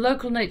 the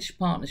Local Nature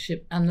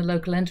Partnership and the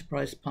Local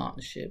Enterprise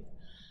Partnership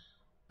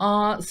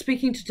are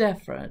speaking to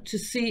DEFRA to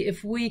see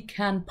if we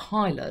can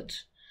pilot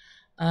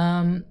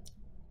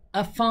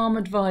a farm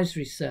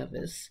advisory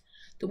service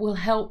that will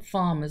help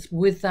farmers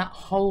with that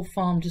whole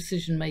farm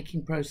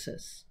decision-making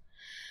process.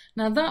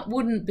 Now, that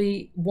wouldn't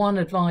be one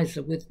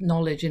advisor with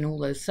knowledge in all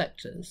those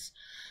sectors.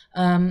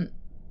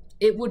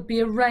 It would be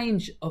a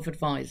range of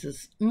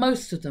advisors,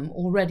 most of them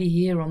already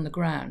here on the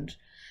ground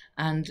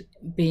and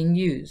being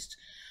used.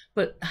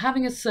 But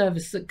having a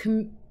service that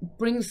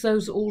brings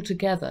those all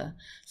together,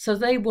 so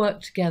they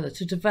work together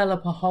to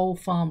develop a whole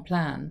farm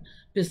plan,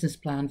 business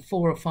plan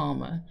for a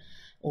farmer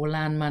or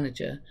land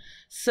manager.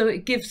 So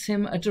it gives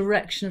him a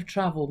direction of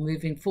travel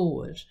moving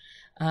forward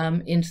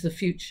into the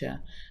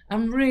future,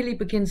 and really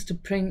begins to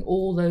bring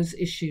all those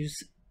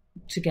issues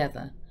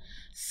together.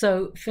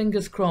 So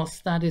fingers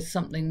crossed, that is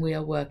something we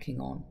are working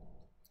on.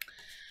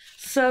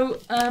 So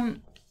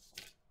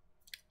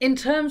in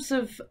terms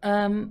of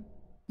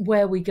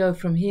where we go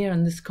from here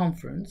in this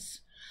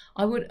conference,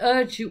 I would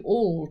urge you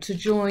all to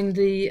join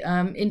the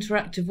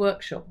interactive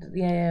workshop that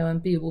the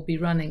AONB will be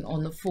running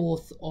on the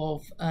 4th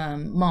of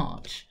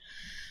March,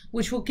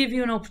 which will give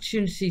you an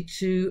opportunity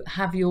to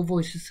have your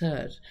voices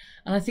heard.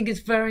 And I think it's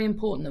very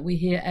important that we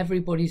hear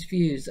everybody's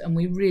views and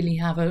we really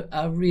have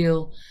a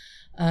real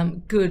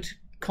good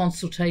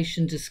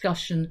consultation,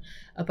 discussion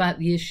about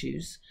the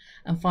issues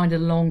and find a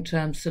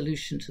long-term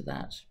solution to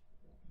that.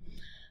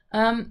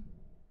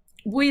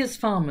 We as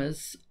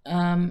farmers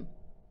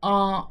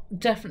are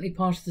definitely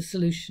part of the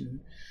solution,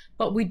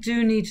 but we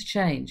do need to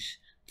change.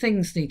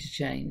 Things need to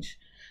change.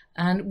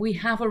 And we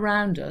have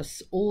around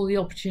us all the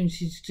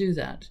opportunity to do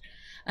that.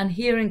 And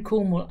here in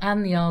Cornwall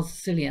and the Isles of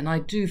Scilly, and I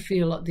do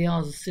feel like the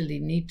Isles of Scilly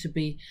need to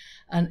be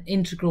an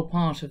integral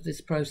part of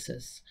this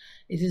process.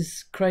 It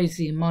is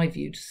crazy, in my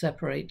view, to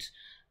separate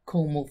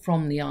Cornwall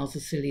from the Isles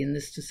of Scilly in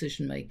this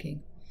decision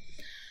making.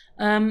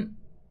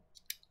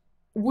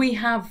 We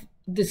have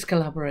this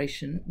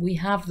collaboration, we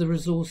have the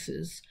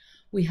resources,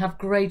 we have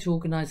great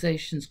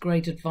organisations,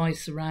 great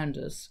advice around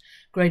us,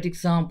 great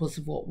examples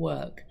of what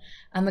work,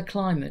 and the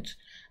climate.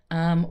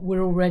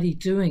 We're already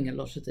doing a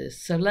lot of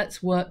this, so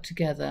let's work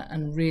together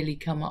and really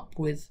come up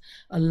with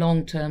a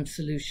long-term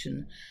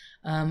solution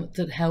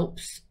that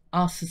helps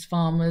us as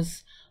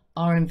farmers,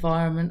 our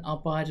environment,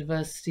 our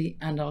biodiversity,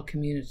 and our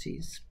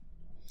communities.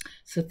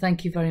 So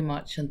thank you very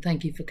much, and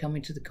thank you for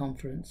coming to the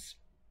conference.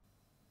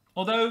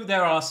 Although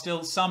there are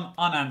still some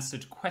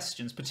unanswered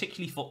questions,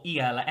 particularly for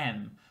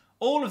ELM,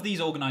 all of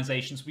these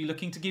organisations will be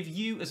looking to give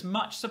you as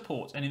much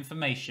support and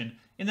information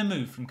in the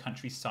move from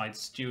countryside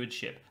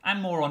stewardship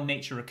and more on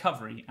nature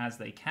recovery as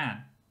they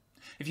can.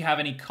 If you have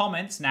any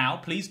comments now,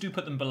 please do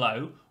put them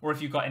below, or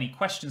if you've got any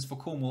questions for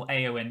Cornwall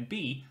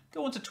AONB,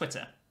 go onto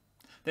Twitter.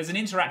 There's an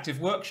interactive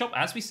workshop,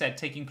 as we said,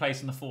 taking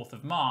place on the 4th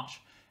of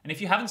March, and if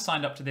you haven't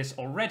signed up to this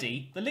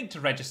already, the link to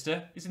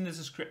register is in the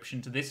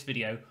description to this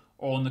video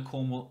or on the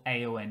Cornwall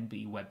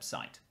AONB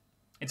website.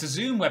 It's a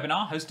Zoom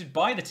webinar hosted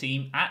by the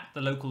team at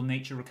the local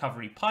Nature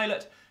Recovery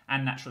Pilot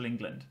and Natural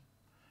England.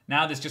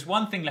 Now there's just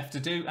one thing left to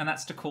do, and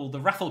that's to call the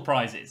raffle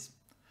prizes.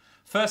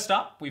 First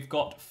up, we've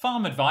got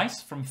farm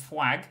advice from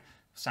FWAG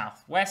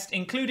Southwest,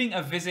 including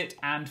a visit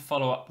and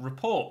follow-up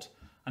report.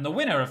 And the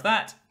winner of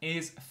that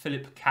is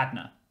Philip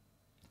Cadner.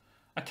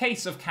 A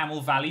case of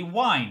Camel Valley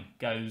wine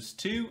goes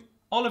to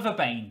Oliver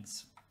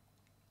Baines.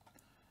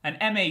 An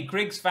M.A.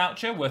 Griggs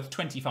voucher worth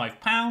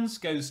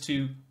 £25 goes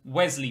to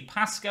Wesley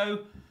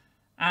Pascoe,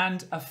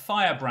 and a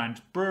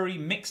Firebrand Brewery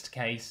mixed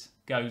case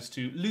goes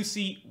to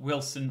Lucy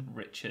Wilson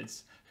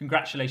Richards.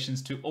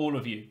 Congratulations to all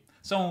of you.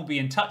 Someone will be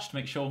in touch to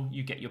make sure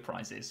you get your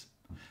prizes.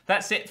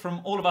 That's it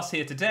from all of us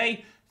here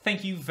today.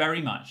 Thank you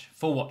very much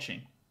for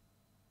watching.